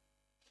earth.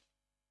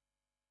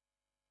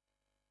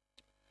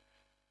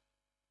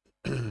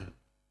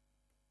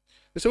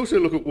 Let's also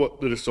look at what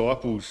the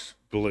disciples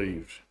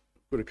believed.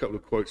 I've got a couple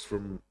of quotes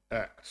from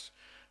Acts.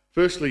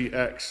 Firstly,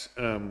 Acts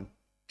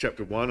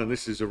chapter 1, and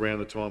this is around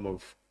the time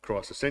of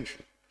Christ's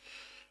ascension.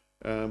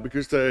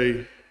 Because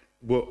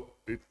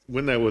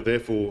when they were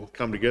therefore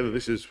come together,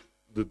 this is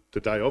the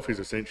day of his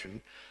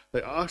ascension,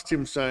 they asked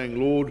him, saying,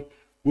 Lord,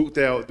 wilt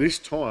thou at this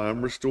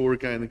time restore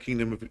again the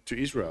kingdom to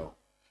Israel?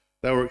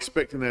 They were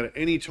expecting that at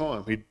any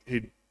time.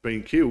 He'd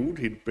been killed,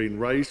 he'd been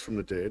raised from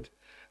the dead,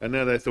 and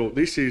now they thought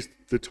this is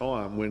the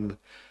time when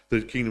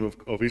the kingdom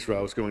of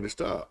Israel is going to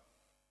start.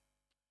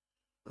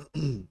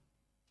 And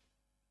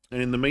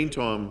in the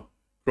meantime,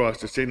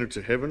 Christ ascended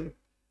to heaven,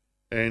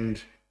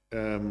 and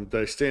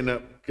they stand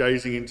up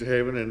gazing into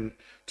heaven, and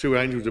two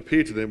angels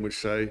appear to them which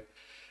say,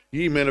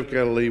 Ye men of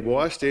Galilee,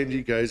 why stand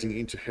ye gazing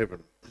into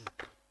heaven?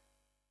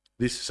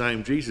 This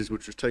same Jesus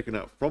which was taken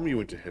up from you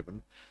into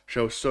heaven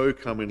shall so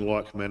come in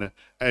like manner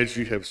as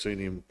you have seen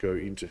him go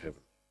into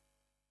heaven.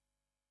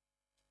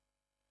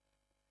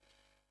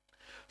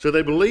 So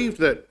they believed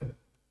that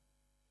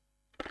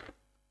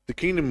the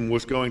kingdom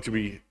was going to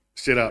be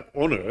set up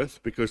on earth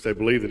because they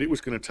believed that it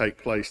was going to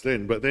take place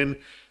then. But then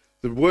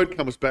the word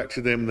comes back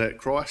to them that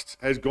Christ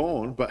has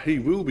gone, but he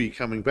will be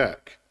coming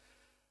back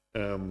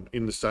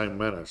in the same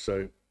manner.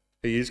 So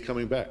he is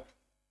coming back.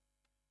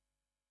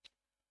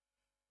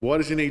 Why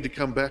does he need to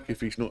come back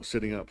if he's not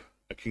setting up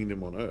a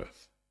kingdom on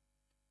earth?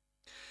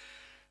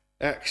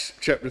 Acts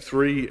chapter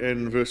 3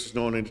 and verses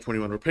 19 to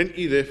 21. Repent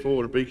ye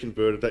therefore and be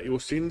converted, that your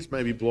sins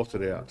may be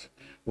blotted out,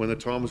 when the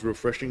time of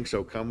refreshing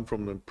shall come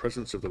from the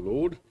presence of the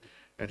Lord,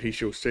 and he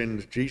shall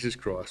send Jesus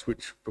Christ,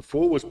 which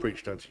before was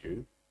preached unto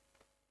you,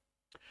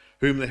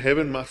 whom the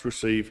heaven must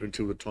receive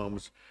until the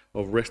times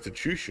of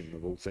restitution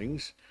of all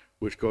things,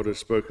 which God has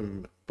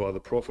spoken by the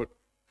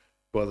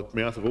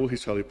mouth of all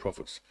his holy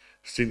prophets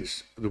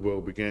since the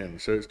world began.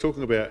 So it's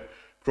talking about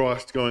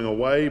Christ going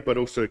away, but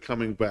also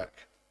coming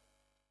back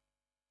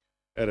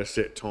at a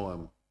set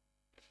time.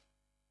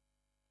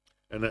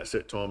 And that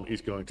set time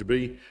is going to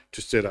be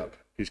to set up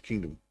his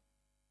kingdom.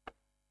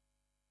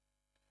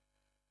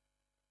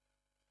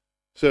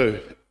 So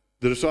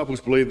the disciples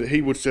believed that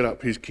he would set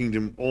up his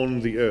kingdom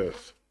on the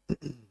earth.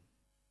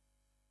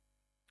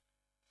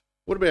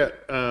 What about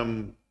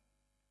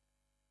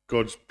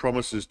God's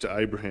promises to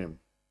Abraham?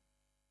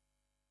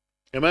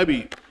 And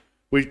maybe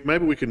we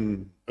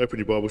can open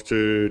your Bibles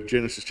to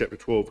Genesis chapter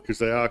 12, because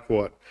they are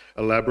quite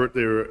elaborate.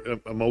 They're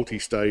a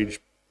multi-stage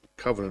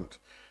covenant.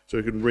 So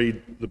you can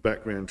read the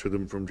background to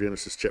them from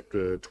Genesis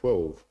chapter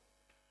 12.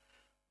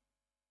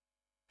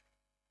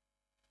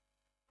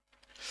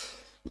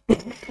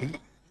 Pardon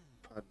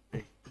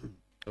me.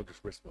 I'll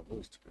just rest my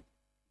voice a bit.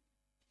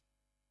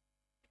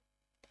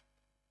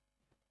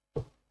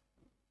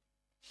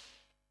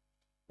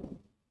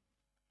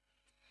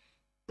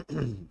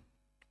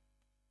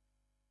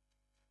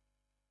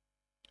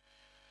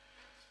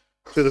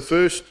 So the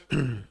first,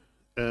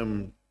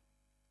 I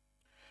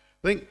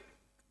think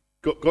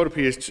God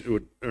appears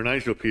to, or an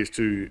angel appears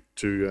to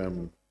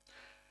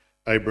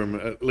Abram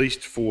at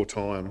least 4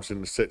 times,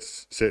 and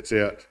sets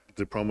out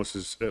the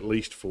promises at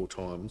least 4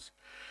 times.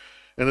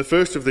 And the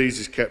first of these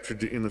is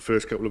captured in the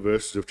first couple of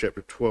verses of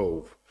chapter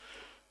 12.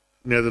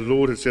 Now the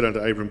Lord had said unto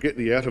Abram, Get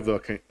thee out of thy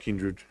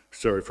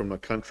from thy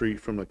country,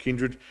 from thy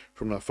kindred,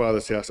 from thy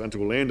father's house,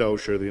 unto a land I will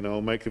show thee, and I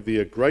will make of thee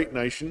a great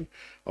nation.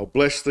 I'll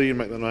bless thee and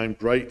make thy name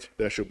great.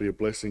 Thou shalt be a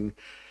blessing.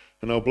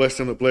 And I'll bless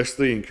them that bless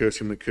thee, and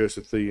curse him that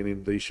curseth thee, and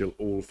in thee shall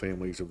all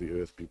families of the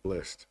earth be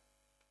blessed.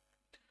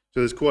 So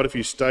there's quite a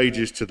few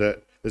stages to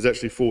that. There's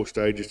actually 4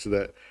 stages to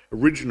that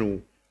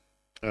original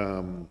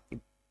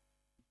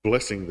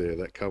blessing there,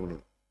 that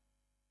covenant.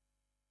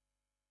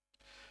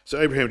 So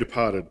Abraham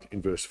departed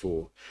in verse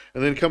 4.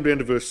 And then come down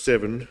to verse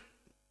 7.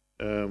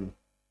 And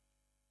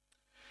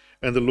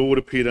the Lord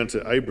appeared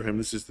unto Abraham.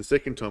 This is the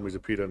second time he's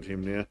appeared unto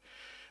him now.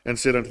 And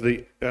said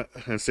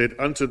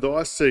unto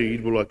thy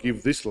seed will I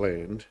give this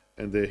land.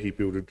 And there he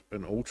builded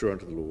an altar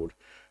unto the Lord,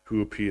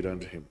 who appeared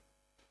unto him.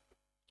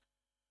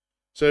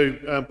 So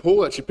the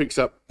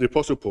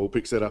Apostle Paul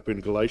picks that up in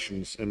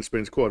Galatians, and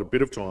spends quite a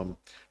bit of time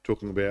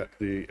talking about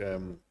the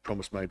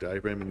promise made to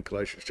Abraham in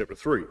Galatians chapter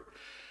 3.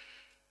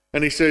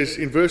 And he says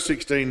in verse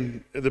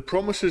 16, the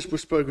promises were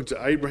spoken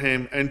to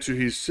Abraham and to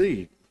his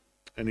seed.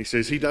 And he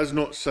says, he does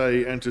not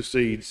say and to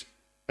seeds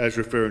as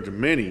referring to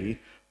many,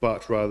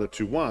 but rather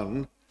to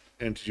one,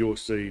 and to your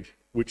seed,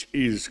 which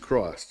is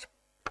Christ.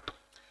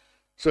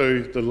 So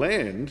the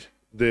land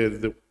there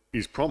that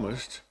is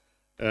promised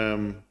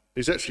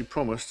is actually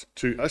promised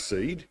to a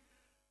seed,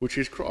 which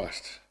is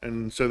Christ.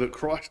 And so that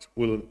Christ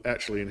will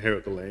actually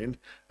inherit the land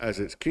as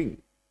its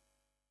king.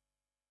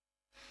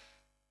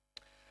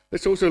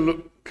 Let's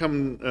also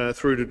come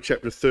through to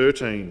chapter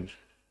 13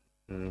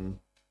 and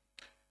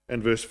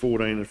verse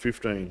 14 and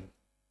 15,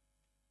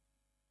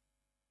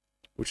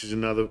 which is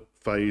another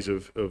phase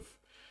of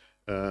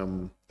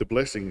the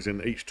blessings.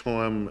 And each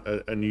time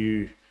a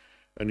new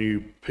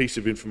piece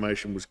of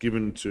information was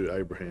given to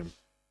Abraham.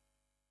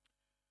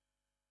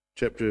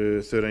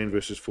 Chapter 13,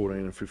 verses 14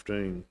 and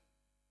 15.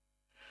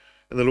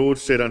 And the Lord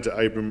said unto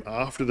Abram,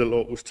 after the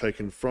Lot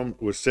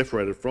was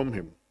separated from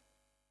him,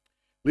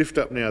 lift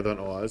up now thine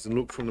eyes, and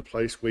look from the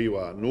place where you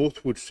are,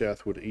 northward,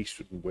 southward,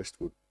 eastward, and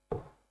westward.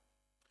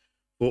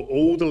 For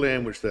all the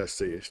land which thou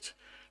seest,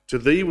 to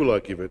thee will I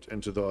give it,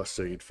 and to thy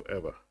seed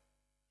forever.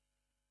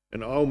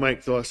 And I'll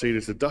make thy seed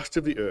as the dust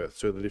of the earth,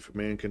 so that if a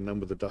man can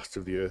number the dust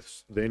of the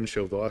earth, then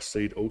shall thy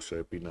seed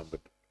also be numbered.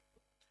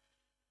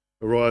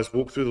 Arise,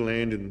 walk through the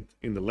land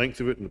in the length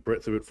of it and the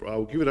breadth of it, for I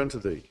will give it unto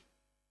thee.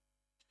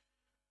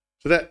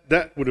 So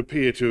that would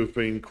appear to have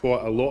been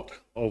quite a lot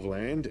of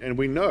land, and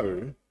we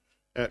know,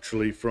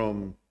 actually,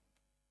 from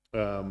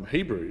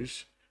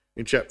Hebrews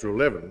in chapter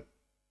 11,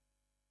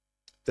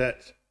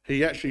 that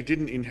he actually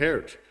didn't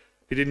inherit.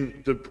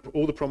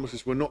 All the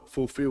promises were not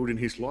fulfilled in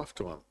his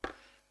lifetime.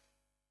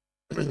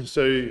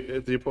 So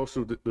the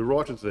apostle, the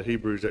writer to the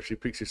Hebrews, actually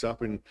picks this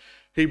up in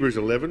Hebrews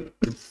 11.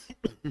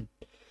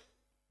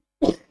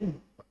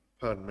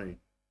 Pardon me.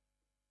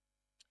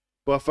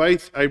 By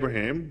faith,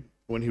 Abraham,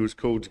 when he was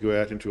called to go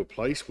out into a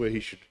place where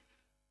he should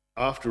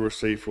after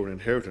receive for an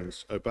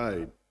inheritance,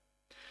 obeyed.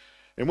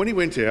 And when he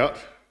went out,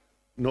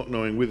 not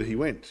knowing whither he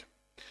went,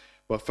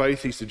 by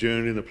faith he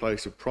sojourned in the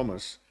place of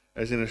promise,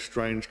 as in a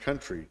strange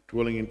country,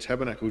 dwelling in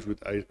tabernacles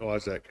with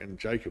Isaac and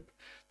Jacob,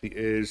 the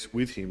heirs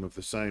with him of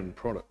the same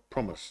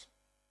promise.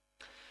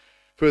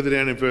 Further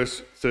down in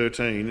verse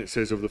 13, it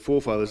says, of the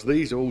forefathers,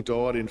 these all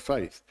died in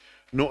faith,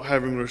 not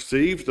having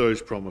received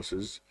those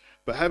promises,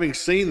 but having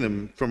seen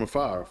them from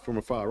afar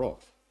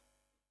off.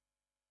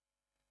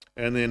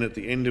 And then at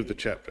the end of the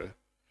chapter,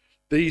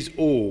 these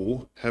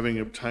all, having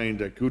obtained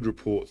a good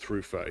report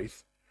through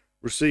faith,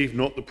 received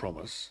not the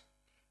promise,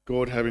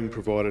 God having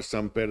provided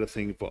some better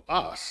thing for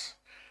us,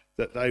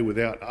 that they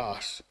without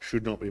us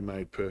should not be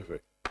made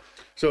perfect.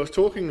 So it's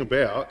talking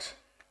about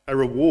a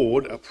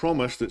reward, a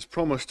promise that's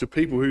promised to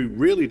people who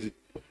really,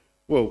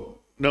 no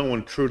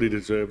one truly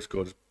deserves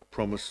God's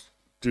promise,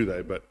 do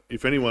they? But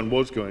if anyone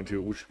was going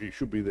to, it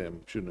should be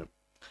them, shouldn't it?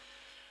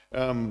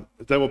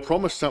 They were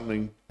promised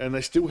something and they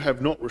still have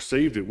not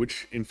received it,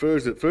 which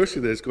infers that firstly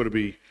there's got to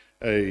be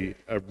a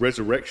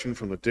resurrection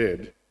from the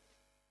dead,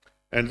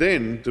 and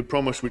then the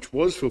promise which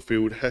was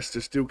fulfilled has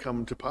to still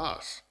come to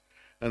pass.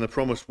 And the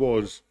promise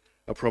was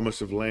a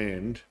promise of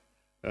land,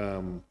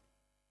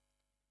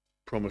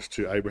 promised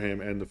to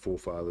Abraham and the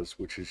forefathers,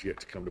 which is yet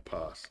to come to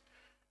pass.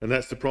 And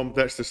that's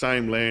the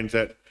same land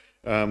that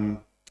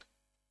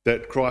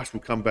that Christ will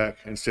come back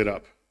and set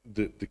up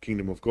the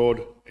kingdom of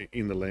God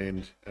in the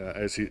land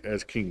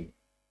as king.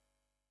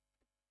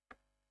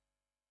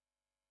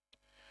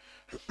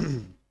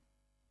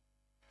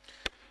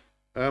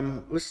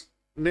 Let's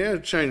now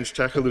change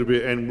tack a little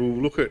bit, and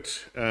we'll look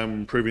at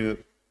proving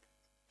that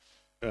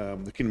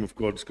the kingdom of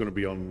God is going to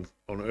be on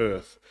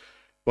earth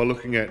by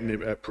looking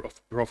at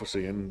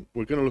prophecy, and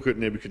we're going to look at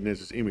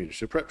Nebuchadnezzar's image.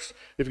 So perhaps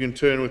if you can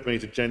turn with me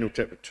to Daniel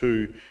chapter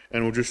 2,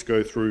 and we'll just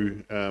go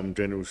through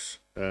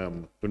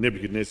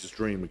Nebuchadnezzar's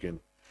dream again,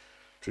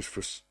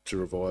 just to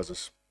revise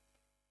us.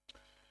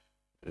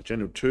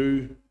 Daniel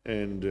 2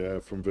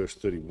 and from verse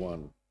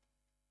 31.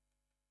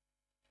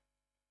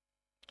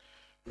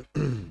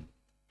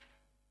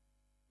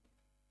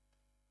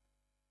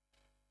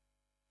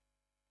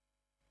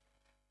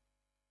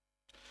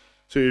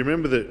 So you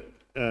remember that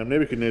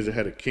Nebuchadnezzar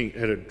had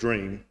a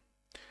dream,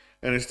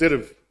 and instead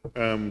of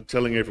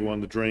telling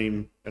everyone the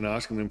dream and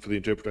asking them for the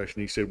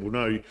interpretation, he said, well,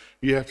 no,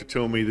 you have to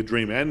tell me the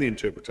dream and the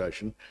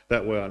interpretation.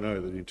 That way I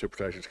know that the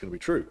interpretation is going to be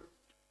true.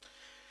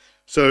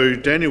 So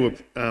Daniel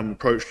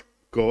approached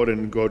God,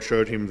 and God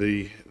showed him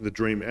the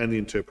dream and the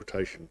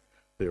interpretation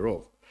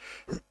thereof.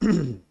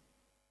 And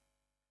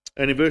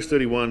in verse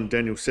 31,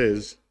 Daniel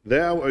says,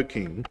 thou, O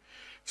king,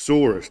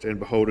 sawest, and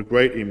behold, a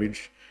great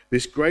image.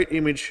 This great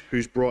image,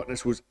 whose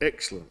brightness was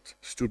excellent,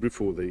 stood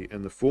before thee,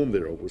 and the form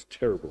thereof was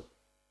terrible.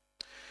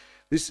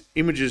 This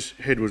image's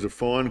head was of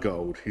fine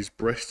gold, his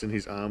breast and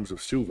his arms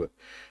of silver,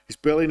 his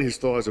belly and his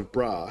thighs of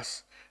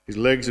brass, his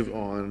legs of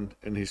iron,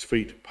 and his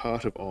feet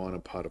part of iron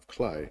and part of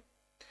clay.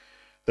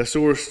 Thou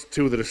sawest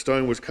till that a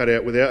stone was cut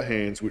out without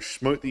hands, which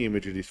smote the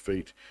image at his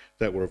feet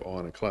that were of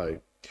iron and clay,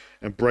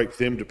 and brake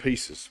them to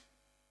pieces.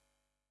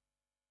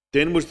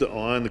 Then was the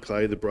iron, the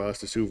clay, the brass,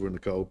 the silver, and the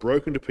gold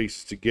broken to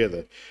pieces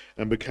together,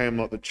 and became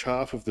like the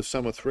chaff of the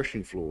summer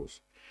threshing floors,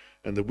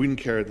 and the wind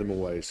carried them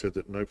away, so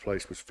that no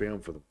place was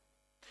found for them.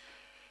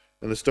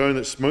 And the stone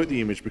that smote the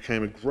image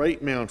became a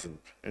great mountain,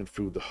 and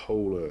filled the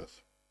whole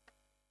earth.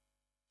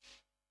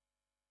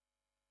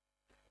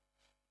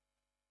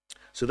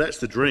 So that's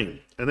the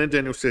dream. And then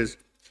Daniel says,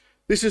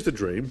 this is the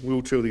dream, we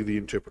will tell thee the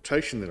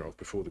interpretation thereof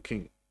before the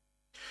king.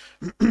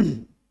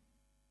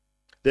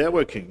 Thou,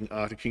 O king,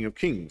 art a king of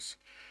kings.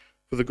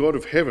 For the God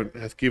of heaven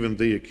hath given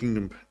thee a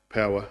kingdom,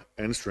 power,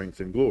 and strength,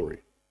 and glory.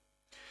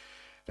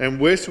 And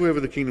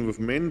wheresoever the kingdom of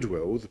men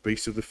dwell, the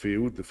beasts of the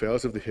field, the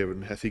fowls of the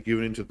heaven, hath he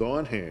given into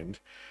thine hand,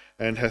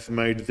 and hath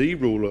made thee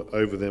ruler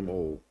over them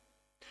all.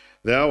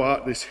 Thou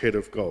art this head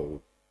of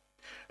gold.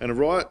 And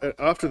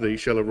after thee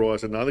shall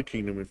arise another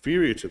kingdom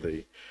inferior to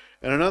thee,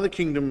 and another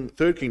kingdom,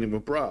 third kingdom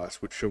of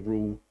brass, which shall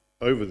rule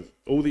over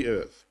all the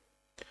earth.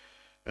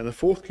 And the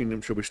fourth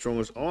kingdom shall be strong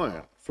as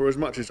iron, for as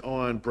much as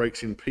iron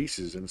breaks in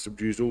pieces and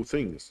subdues all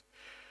things.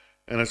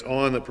 And as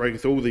iron that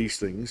breaketh all these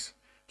things,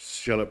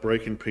 shall it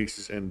break in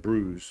pieces and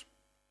bruise.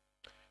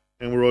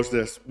 And whereas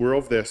thou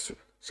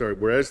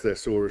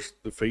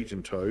sawest the feet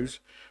and toes,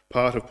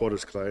 part of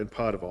potter's clay and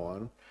part of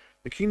iron,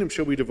 the kingdom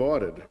shall be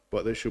divided,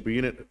 but there shall be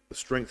in it the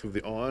strength of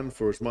the iron,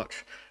 for as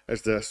much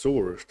as thou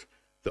sawest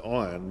the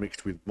iron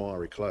mixed with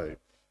miry clay.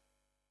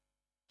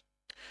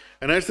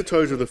 And as the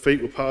toes of the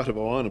feet were part of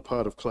iron and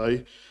part of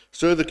clay,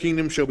 so the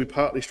kingdom shall be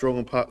partly strong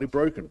and partly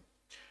broken.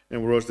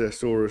 And whereas thou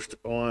sawest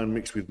iron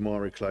mixed with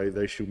miry clay,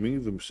 they shall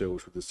mingle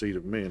themselves with the seed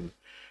of men,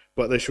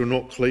 but they shall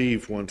not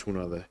cleave one to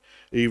another,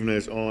 even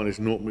as iron is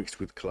not mixed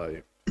with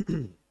clay.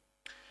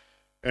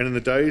 And in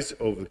the days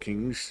of the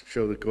kings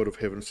shall the God of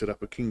heaven set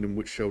up a kingdom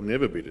which shall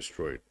never be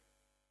destroyed.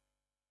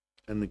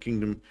 And the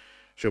kingdom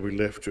shall not be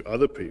left to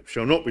other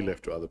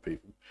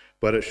people,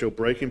 but it shall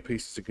break in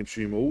pieces and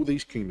consume all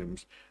these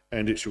kingdoms,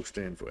 and it shall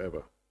stand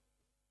forever.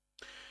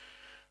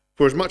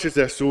 For as much as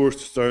thou sawest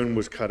the stone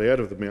was cut out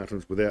of the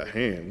mountains without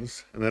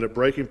hands, and that it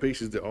brake in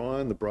pieces the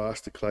iron, the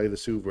brass, the clay, the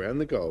silver, and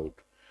the gold,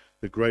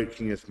 the great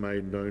king hath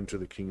made known to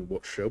the king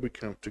what shall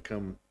come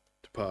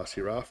to pass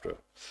hereafter.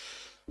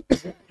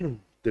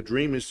 The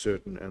dream is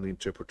certain, and the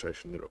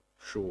interpretation thereof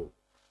sure.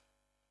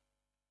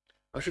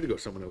 I should have got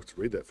someone else to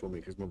read that for me,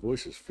 because my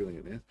voice is feeling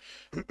it now.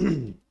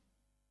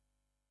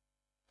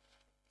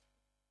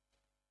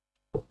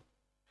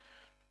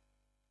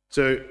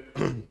 So,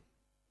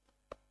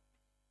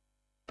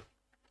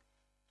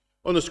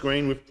 on the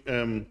screen,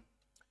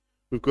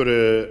 we've got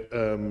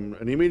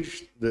an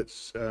image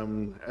that's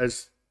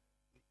as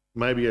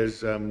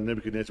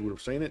Nebuchadnezzar would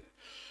have seen it.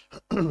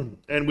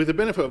 And with the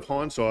benefit of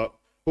hindsight,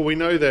 well, we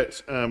know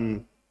that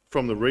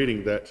from the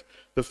reading that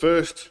the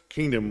first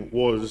kingdom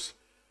was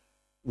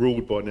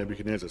ruled by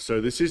Nebuchadnezzar.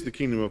 So this is the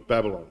kingdom of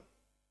Babylon.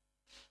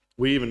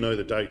 We even know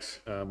the dates,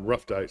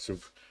 rough dates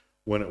of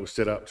when it was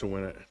set up to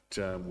when it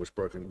was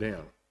broken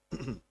down.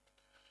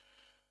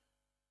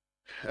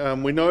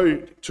 We know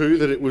too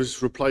that it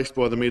was replaced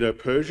by the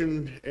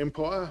Medo-Persian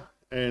Empire,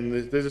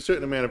 and there's a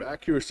certain amount of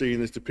accuracy in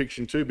this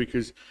depiction too,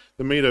 because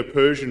the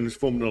Medo-Persians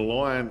formed an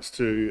alliance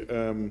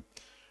to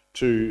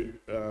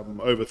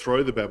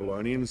overthrow the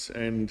Babylonians,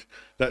 and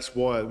that's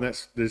why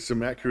there's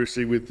some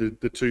accuracy with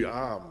the two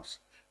arms,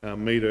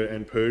 Medo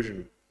and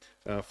Persian,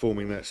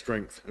 forming that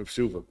strength of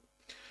silver.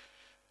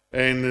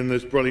 And then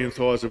there's brilliant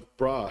thighs of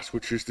brass,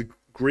 which is the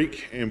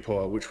Greek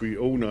Empire, which we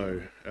all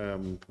know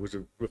was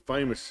a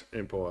famous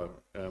empire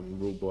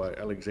ruled by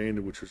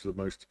Alexander, which was the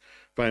most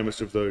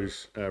famous of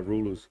those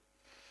rulers,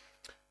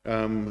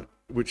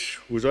 which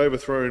was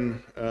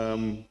overthrown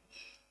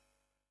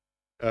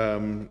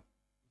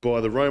by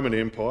the Roman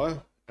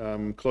Empire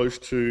close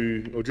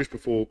to, or just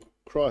before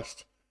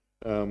Christ,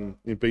 in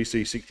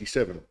BC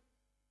 67.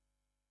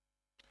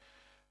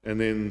 And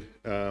then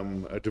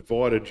a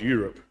divided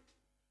Europe.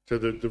 So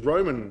the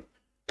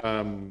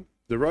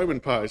Roman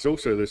part is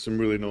also, there's some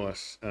really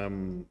nice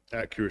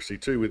accuracy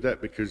too with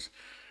that, because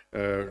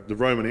the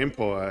Roman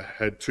Empire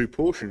had two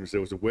portions.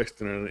 There was a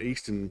western and an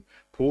eastern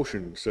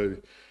portion. So,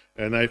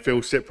 and they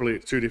fell separately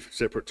at two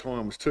separate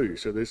times too.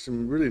 So there's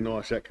some really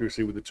nice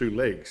accuracy with the two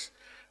legs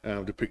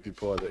depicted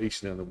by the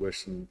eastern and the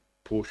western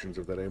portions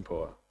of that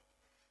empire.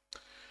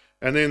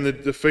 And then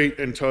the feet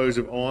and toes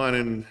of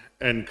iron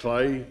and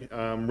clay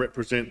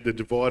represent the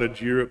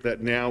divided Europe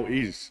that now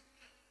is.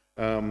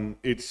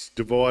 It's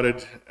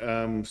divided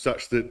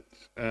such that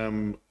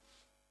iron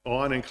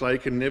and clay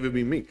can never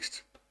be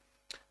mixed,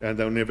 and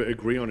they'll never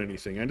agree on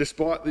anything. And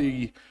despite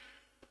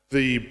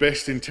the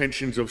best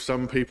intentions of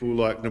some people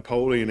like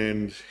Napoleon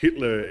and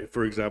Hitler,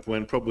 for example,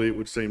 and probably it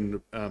would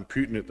seem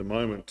Putin at the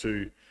moment,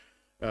 to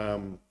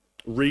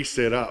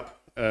reset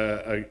up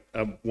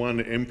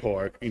one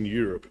empire in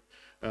Europe,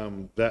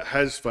 that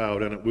has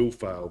failed, and it will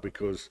fail,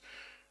 because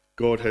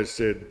God has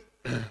said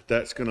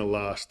that's going to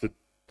last.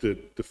 The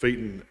feet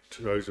and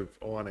toes of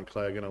iron and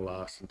clay are going to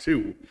last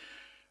until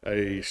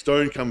a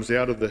stone comes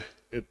out of the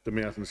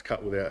mountains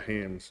cut without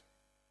hands.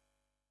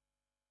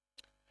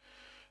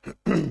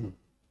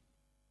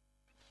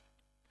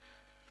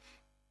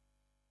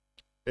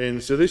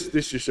 And so this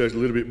just shows a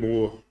little bit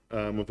more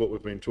of what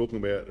we've been talking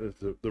about,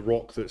 the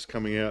rock that's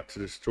coming out to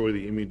destroy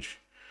the image.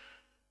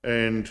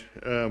 And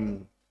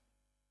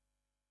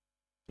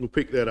we'll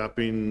pick that up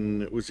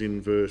it was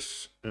in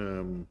verse...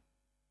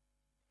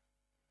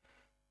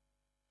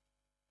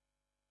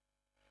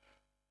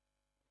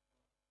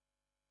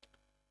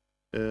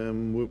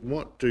 we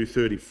might do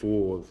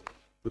 34,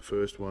 the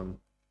first one.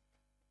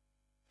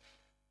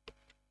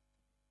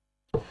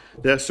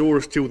 Thou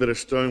sawest till that a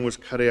stone was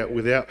cut out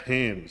without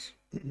hands.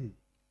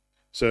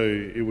 So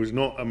it was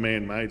not a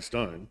man-made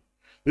stone.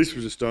 This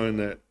was a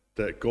stone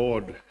that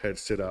God had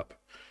set up,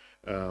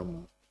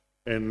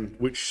 and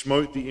which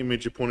smote the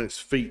image upon its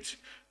feet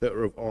that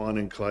were of iron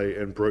and clay,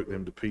 and broke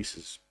them to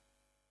pieces.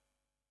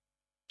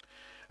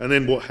 And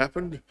then what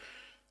happened?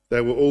 They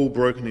were all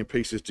broken in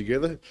pieces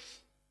together.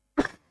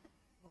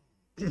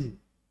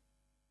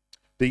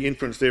 The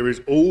inference there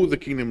is all the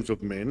kingdoms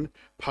of men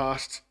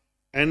passed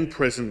and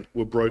present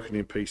were broken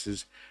in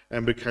pieces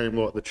and became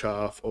like the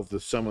chaff of the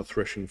summer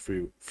threshing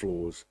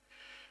floors.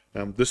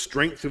 The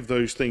strength of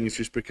those things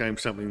just became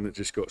something that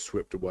just got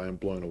swept away and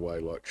blown away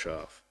like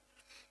chaff.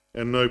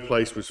 And no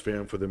place was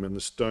found for them, and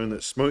the stone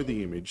that smote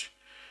the image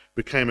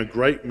became a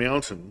great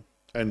mountain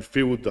and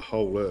filled the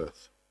whole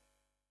earth.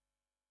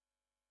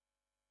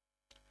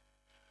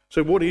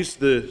 So what is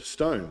the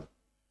stone?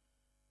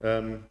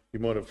 You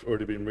might have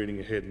already been reading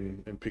ahead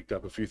and picked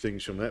up a few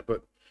things from that,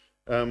 but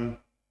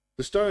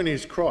the stone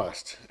is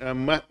Christ.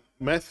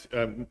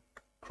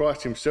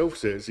 Christ himself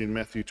says in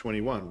Matthew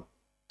 21,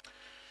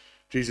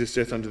 Jesus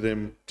saith unto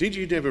them, Did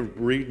ye never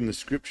read in the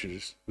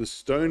scriptures, the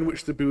stone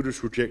which the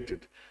builders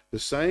rejected, the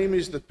same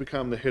is that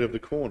become the head of the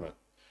corner?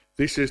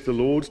 This is the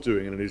Lord's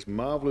doing, and it is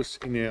marvellous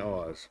in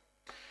our eyes.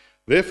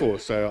 Therefore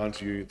say I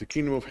unto you, the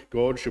kingdom of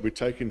God shall be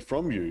taken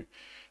from you,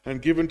 and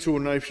given to a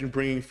nation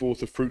bringing forth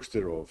the fruits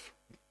thereof,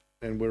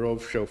 and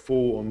whereof shall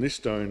fall on this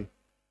stone,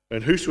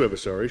 and whosoever,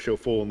 shall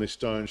fall on this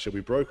stone shall be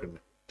broken,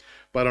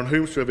 but on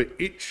whomsoever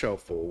it shall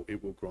fall,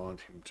 it will grind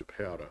him to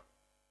powder.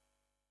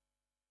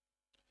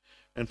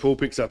 And Paul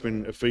picks up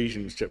in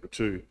Ephesians chapter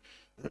 2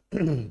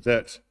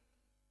 that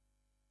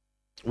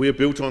we are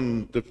built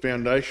on the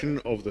foundation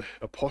of the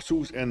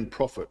apostles and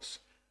prophets,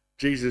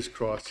 Jesus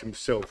Christ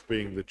himself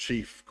being the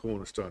chief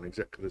cornerstone,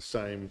 exactly the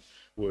same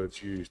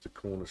words used, the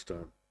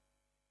cornerstone.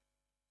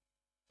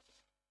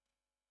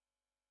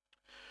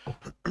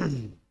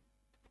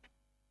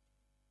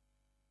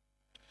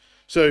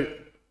 So,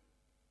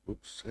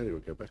 whoops, how do we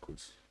go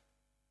backwards?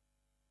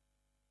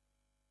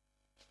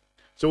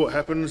 So what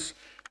happens?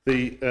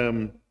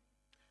 The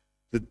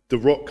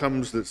rock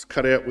comes that's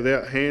cut out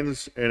without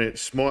hands, and it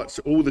smites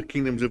all the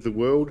kingdoms of the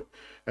world,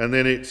 and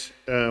then it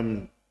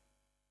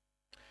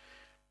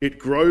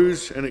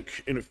grows and it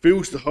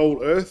fills the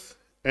whole earth,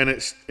 and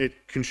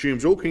it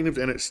consumes all kingdoms,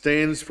 and it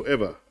stands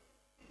forever.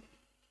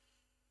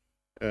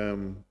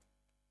 And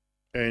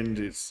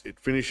it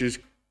finishes.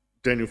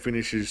 Daniel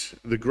finishes,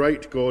 the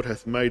great God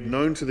hath made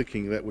known to the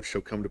king that which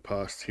shall come to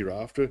pass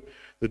hereafter.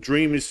 The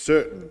dream is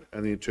certain,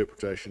 and the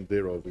interpretation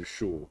thereof is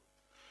sure.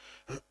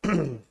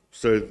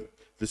 So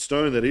the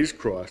stone that is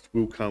Christ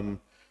will come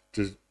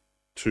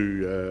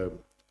to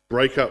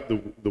break up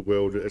the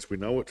world as we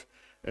know it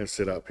and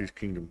set up his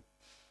kingdom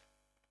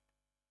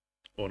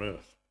on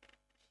earth.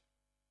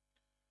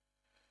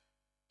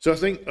 So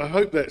I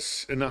hope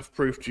that's enough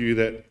proof to you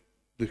that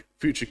the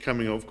future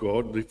coming of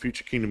God, the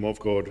future kingdom of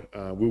God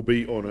will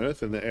be on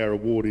earth, and that our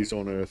reward is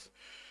on earth,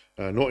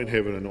 not in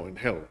heaven and not in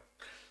hell.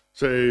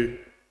 So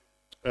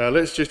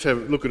let's just have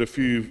a look at a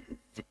few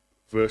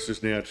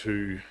verses now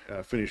to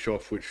finish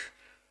off, which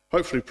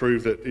hopefully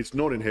prove that it's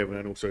not in heaven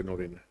and also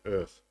not in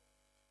earth.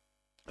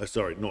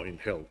 Not in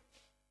hell.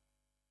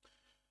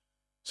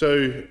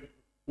 So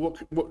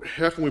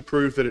how can we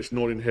prove that it's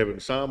not in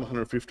heaven? Psalm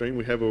 115,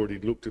 we have already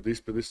looked at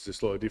this, but this is a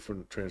slightly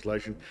different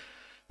translation.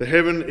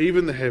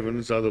 Even the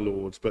heavens are the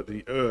Lord's, but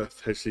the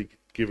earth has he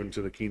given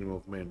to the kingdom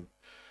of men.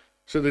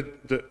 So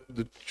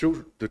the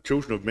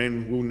children of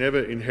men will never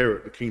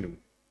inherit the kingdom,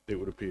 it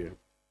would appear.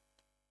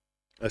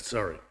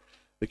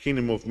 The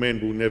kingdom of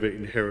men will never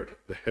inherit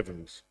the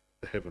heaven.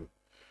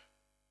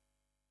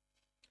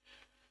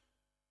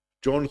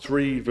 John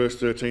 3 verse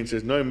 13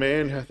 says, No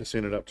man hath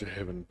ascended up to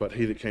heaven, but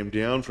he that came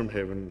down from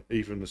heaven,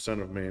 even the Son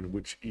of Man,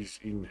 which is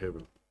in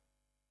heaven.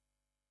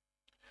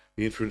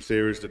 The inference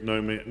there is that no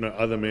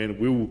other man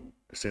will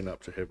ascend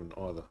up to heaven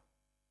either.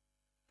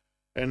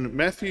 And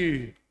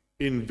Matthew,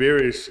 in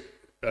various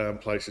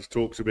places,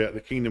 talks about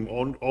the kingdom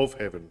of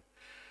heaven,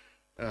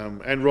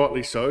 and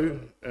rightly so.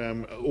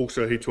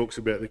 Also, he talks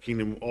about the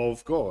kingdom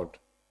of God,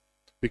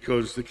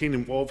 because the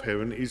kingdom of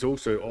heaven is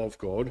also of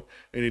God,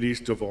 and it is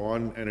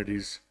divine, and it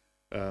is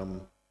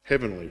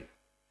heavenly.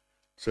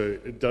 So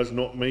it does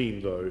not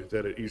mean, though,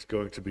 that it is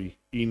going to be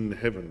in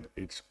heaven.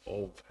 It's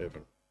of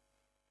heaven.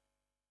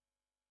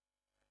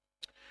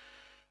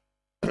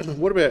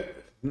 What about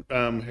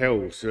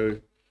hell? So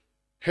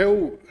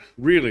hell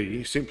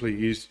really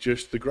simply is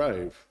just the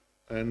grave.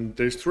 And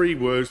there's three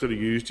words that are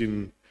used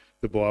in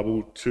the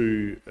Bible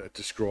to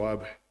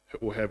describe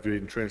or have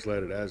been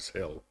translated as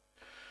hell.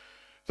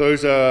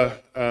 Those are,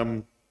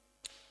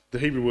 the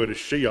Hebrew word is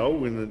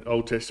Sheol in the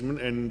Old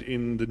Testament, and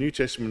in the New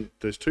Testament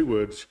there's two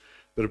words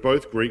that are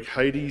both Greek,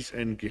 Hades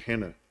and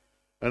Gehenna.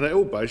 And they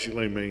all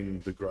basically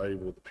mean the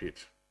grave or the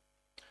pit.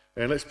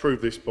 And let's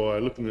prove this by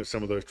looking at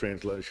some of those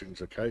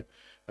translations, okay?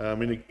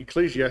 In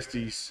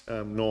Ecclesiastes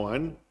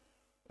 9,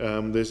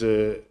 there's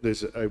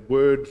a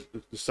word,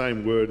 the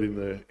same word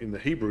in the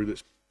Hebrew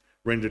that's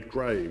rendered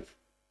grave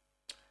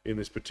in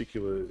this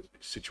particular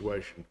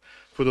situation.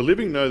 For the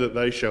living know that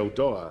they shall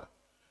die,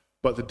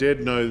 but the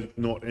dead know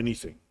not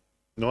anything,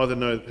 neither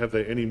have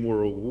they any more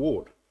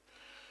reward.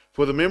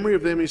 For the memory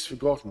of them is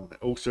forgotten,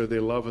 also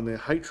their love and their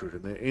hatred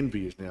and their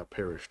envy is now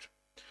perished.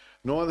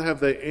 Neither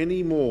have they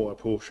any more a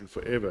portion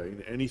forever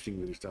in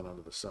anything that is done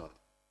under the sun.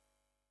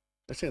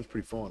 That sounds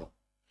pretty final.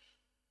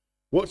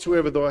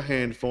 Whatsoever thy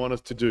hand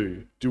findeth to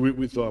do, do it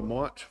with thy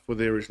might, for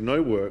there is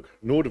no work,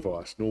 nor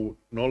device, nor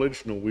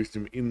knowledge, nor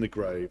wisdom in the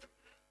grave,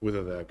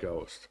 whither thou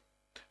goest.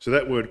 So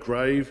that word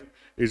grave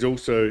is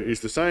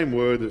the same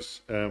word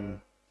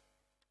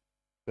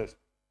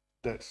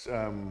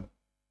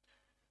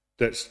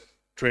that's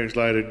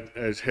translated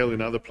as hell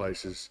in other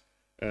places.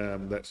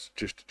 That's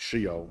just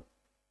Sheol.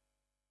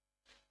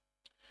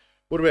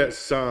 What about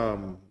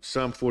Psalm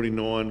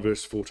 49,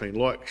 verse 14?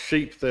 Like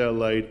sheep they are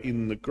laid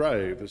in the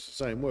grave. It's the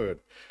same word,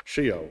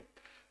 Sheol.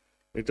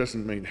 It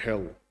doesn't mean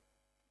hell.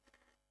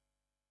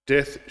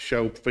 Death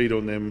shall feed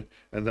on them,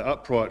 and the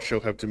upright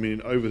shall have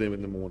dominion over them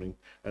in the morning,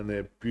 and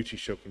their beauty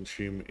shall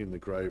consume in the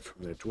grave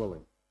from their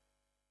dwelling.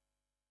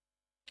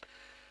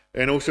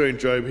 And also in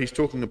Job, he's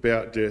talking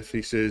about death.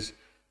 He says,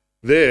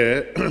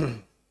 there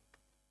the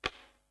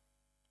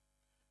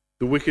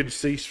wicked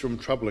cease from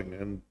troubling,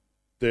 and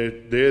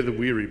there the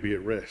weary be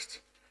at rest.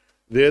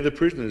 There the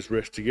prisoners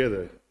rest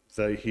together.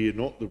 They hear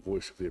not the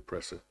voice of the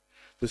oppressor.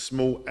 The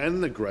small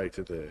and the great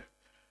are there,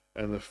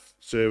 and the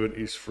servant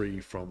is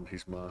free from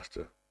his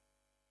master.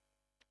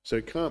 So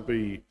it can't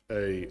be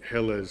a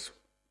hell as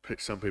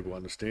some people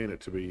understand it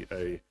to be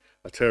a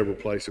terrible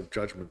place of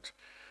judgment,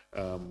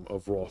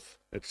 of wrath,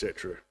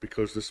 etc.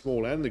 Because the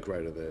small and the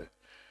great are there,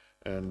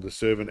 and the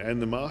servant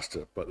and the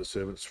master, but the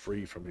servant's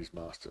free from his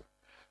master.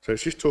 So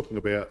it's just talking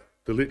about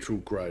the literal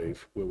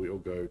grave where we all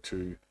go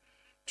to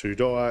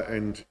die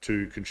and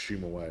to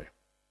consume away,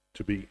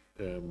 to be,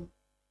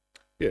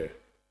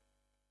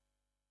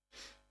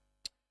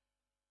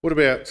 What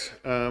about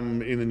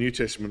in the New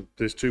Testament?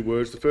 There's two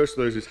words. The first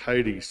of those is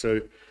Hades. So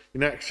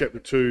in Acts chapter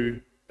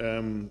 2,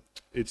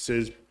 it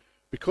says,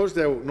 because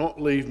thou wilt not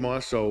leave my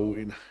soul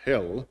in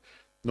hell,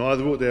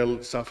 neither wilt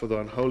thou suffer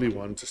thine Holy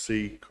One to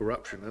see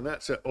corruption. And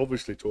that's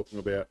obviously talking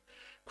about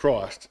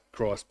Christ's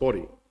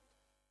body.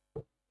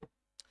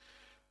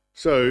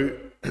 So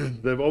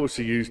they've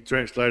obviously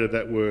translated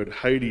that word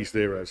Hades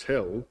there as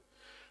hell,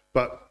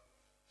 but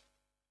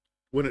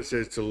when it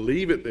says to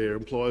leave it there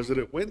implies that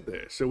it went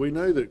there. So we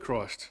know that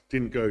Christ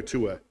didn't go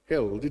to a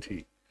hell, did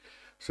he?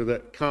 So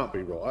that can't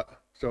be right.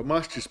 So it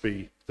must just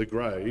be the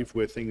grave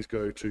where things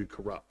go to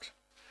corrupt,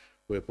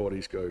 where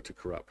bodies go to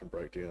corrupt and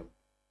break down.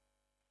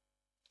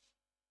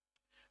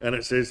 And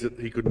it says that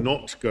he could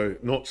not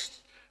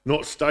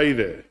stay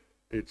there.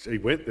 He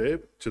went there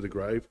to the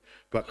grave,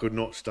 but could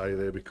not stay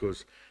there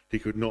because he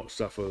could not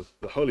suffer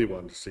the Holy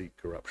One to see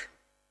corruption.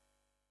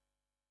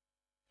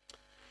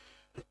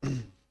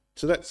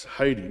 So that's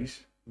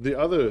Hades. The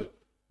other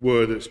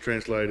word that's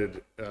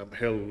translated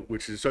hell,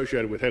 which is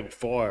associated with hell,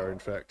 fire, in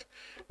fact,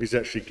 is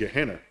actually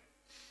Gehenna.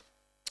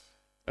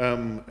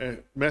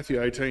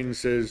 Matthew 18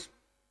 says,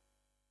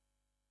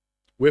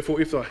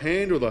 wherefore if thy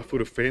hand or thy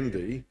foot offend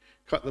thee,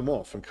 cut them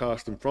off and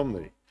cast them from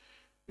thee.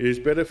 It is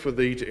better for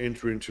thee to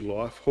enter into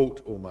life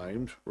halt or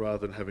maimed,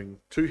 rather than having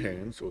 2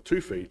 hands or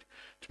 2 feet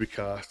to be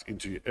cast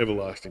into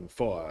everlasting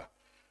fire,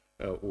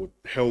 or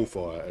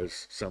hellfire,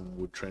 as some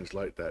would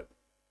translate that.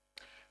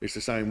 It's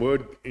the same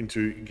word,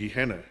 into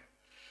Gehenna.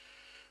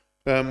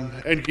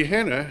 And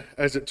Gehenna,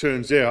 as it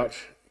turns out,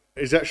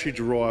 is actually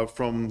derived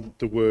from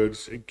the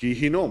words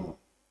Gehinnom,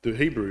 the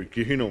Hebrew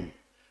Gehinnom,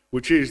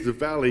 which is the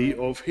valley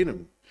of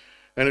Hinnom.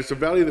 And it's a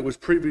valley that was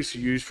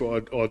previously used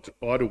for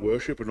idol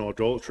worship and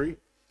idolatry,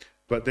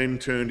 but then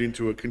turned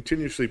into a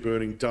continuously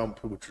burning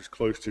dump, which was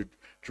close to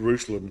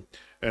Jerusalem,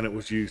 and it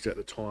was used at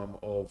the time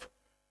of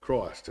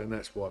Christ, and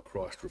that's why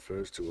Christ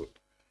refers to it.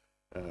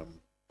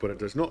 But it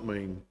does not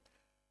mean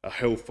a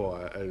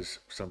hellfire as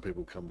some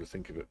people come to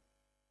think of it.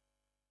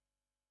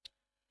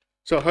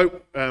 So I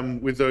hope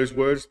with those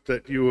words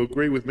that you will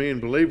agree with me and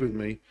believe with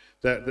me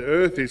that the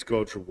earth is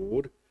God's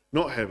reward,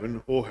 not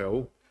heaven or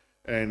hell,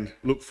 and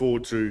look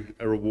forward to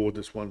a reward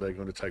that's one day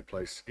going to take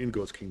place in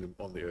God's kingdom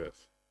on the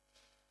earth.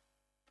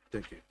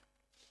 Thank you.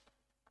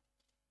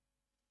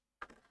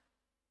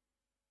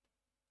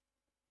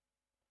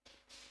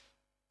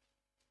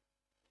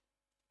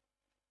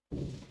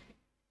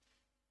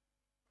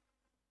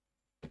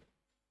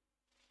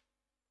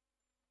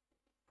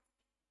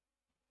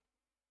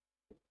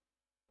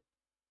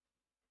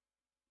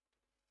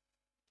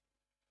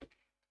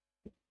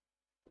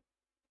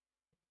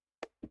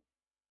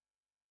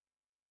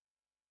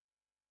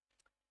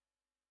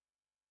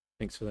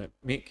 Thanks for that,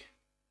 Mick.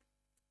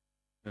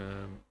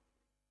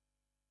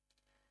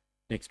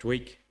 Next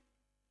week,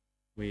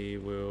 we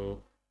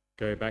will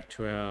go back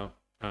to our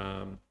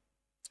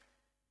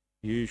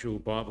usual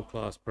Bible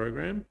class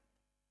program.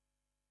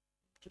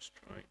 Just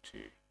trying to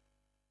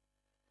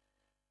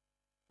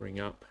bring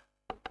up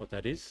what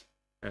that is,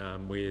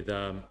 with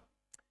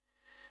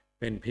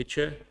Ben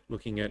Pitcher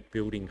looking at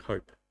building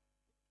hope.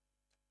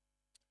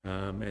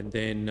 And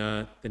then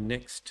the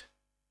next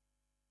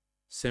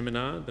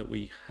seminar that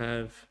we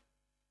have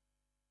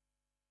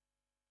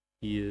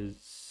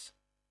is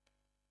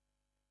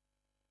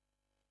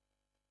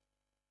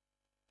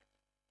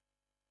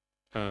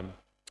on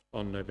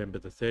November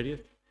the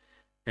 30th,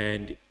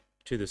 and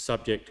to the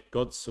subject,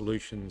 God's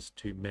Solutions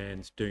to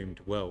Man's Doomed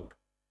World.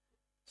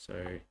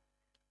 So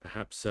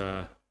perhaps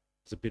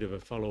it's a bit of a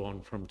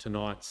follow-on from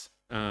tonight's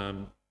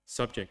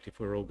subject.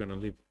 If we're all going to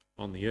live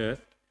on the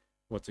earth,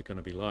 what's it going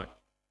to be like?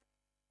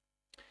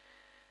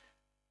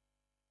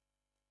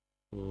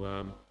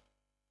 We'll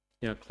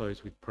now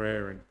close with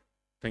prayer and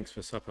thanks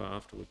for supper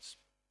afterwards.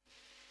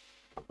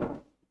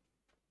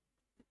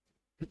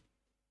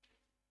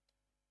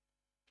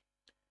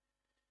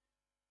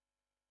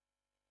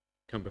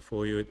 Come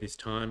before you at this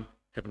time,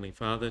 Heavenly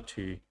Father,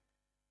 to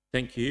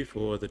thank you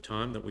for the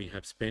time that we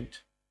have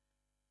spent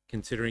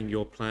considering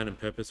your plan and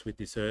purpose with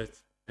this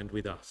earth and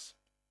with us.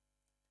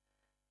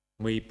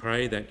 We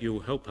pray that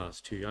you'll help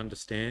us to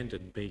understand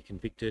and be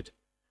convicted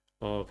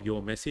of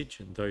your message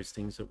and those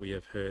things that we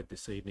have heard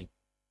this evening.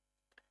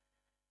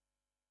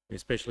 We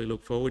especially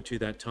look forward to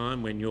that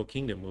time when your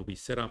kingdom will be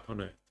set up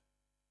on earth.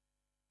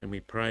 And we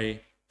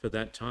pray for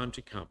that time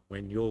to come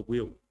when your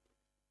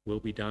will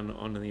be done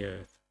on the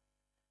earth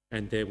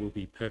and there will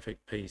be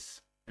perfect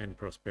peace and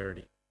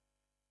prosperity.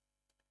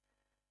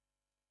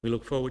 We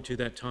look forward to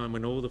that time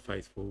when all the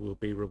faithful will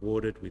be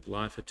rewarded with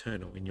life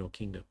eternal in your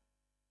kingdom.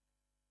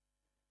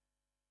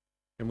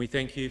 And we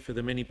thank you for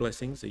the many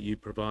blessings that you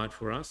provide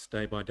for us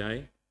day by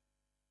day,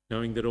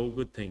 knowing that all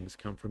good things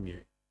come from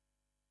you.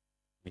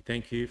 We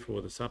thank you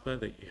for the supper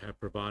that you have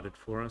provided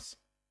for us,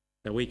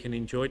 that we can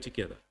enjoy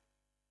together.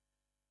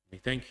 We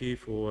thank you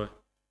for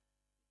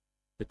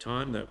the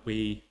time that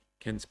we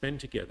can spend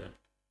together,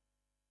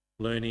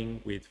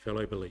 learning with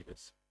fellow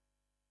believers.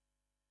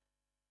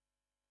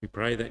 We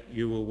pray that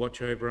you will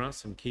watch over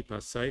us and keep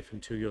us safe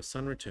until your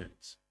Son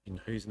returns,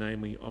 in whose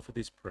name we offer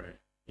this prayer,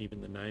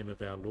 even in the name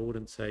of our Lord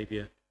and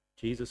Saviour,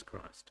 Jesus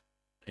Christ.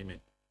 Amen.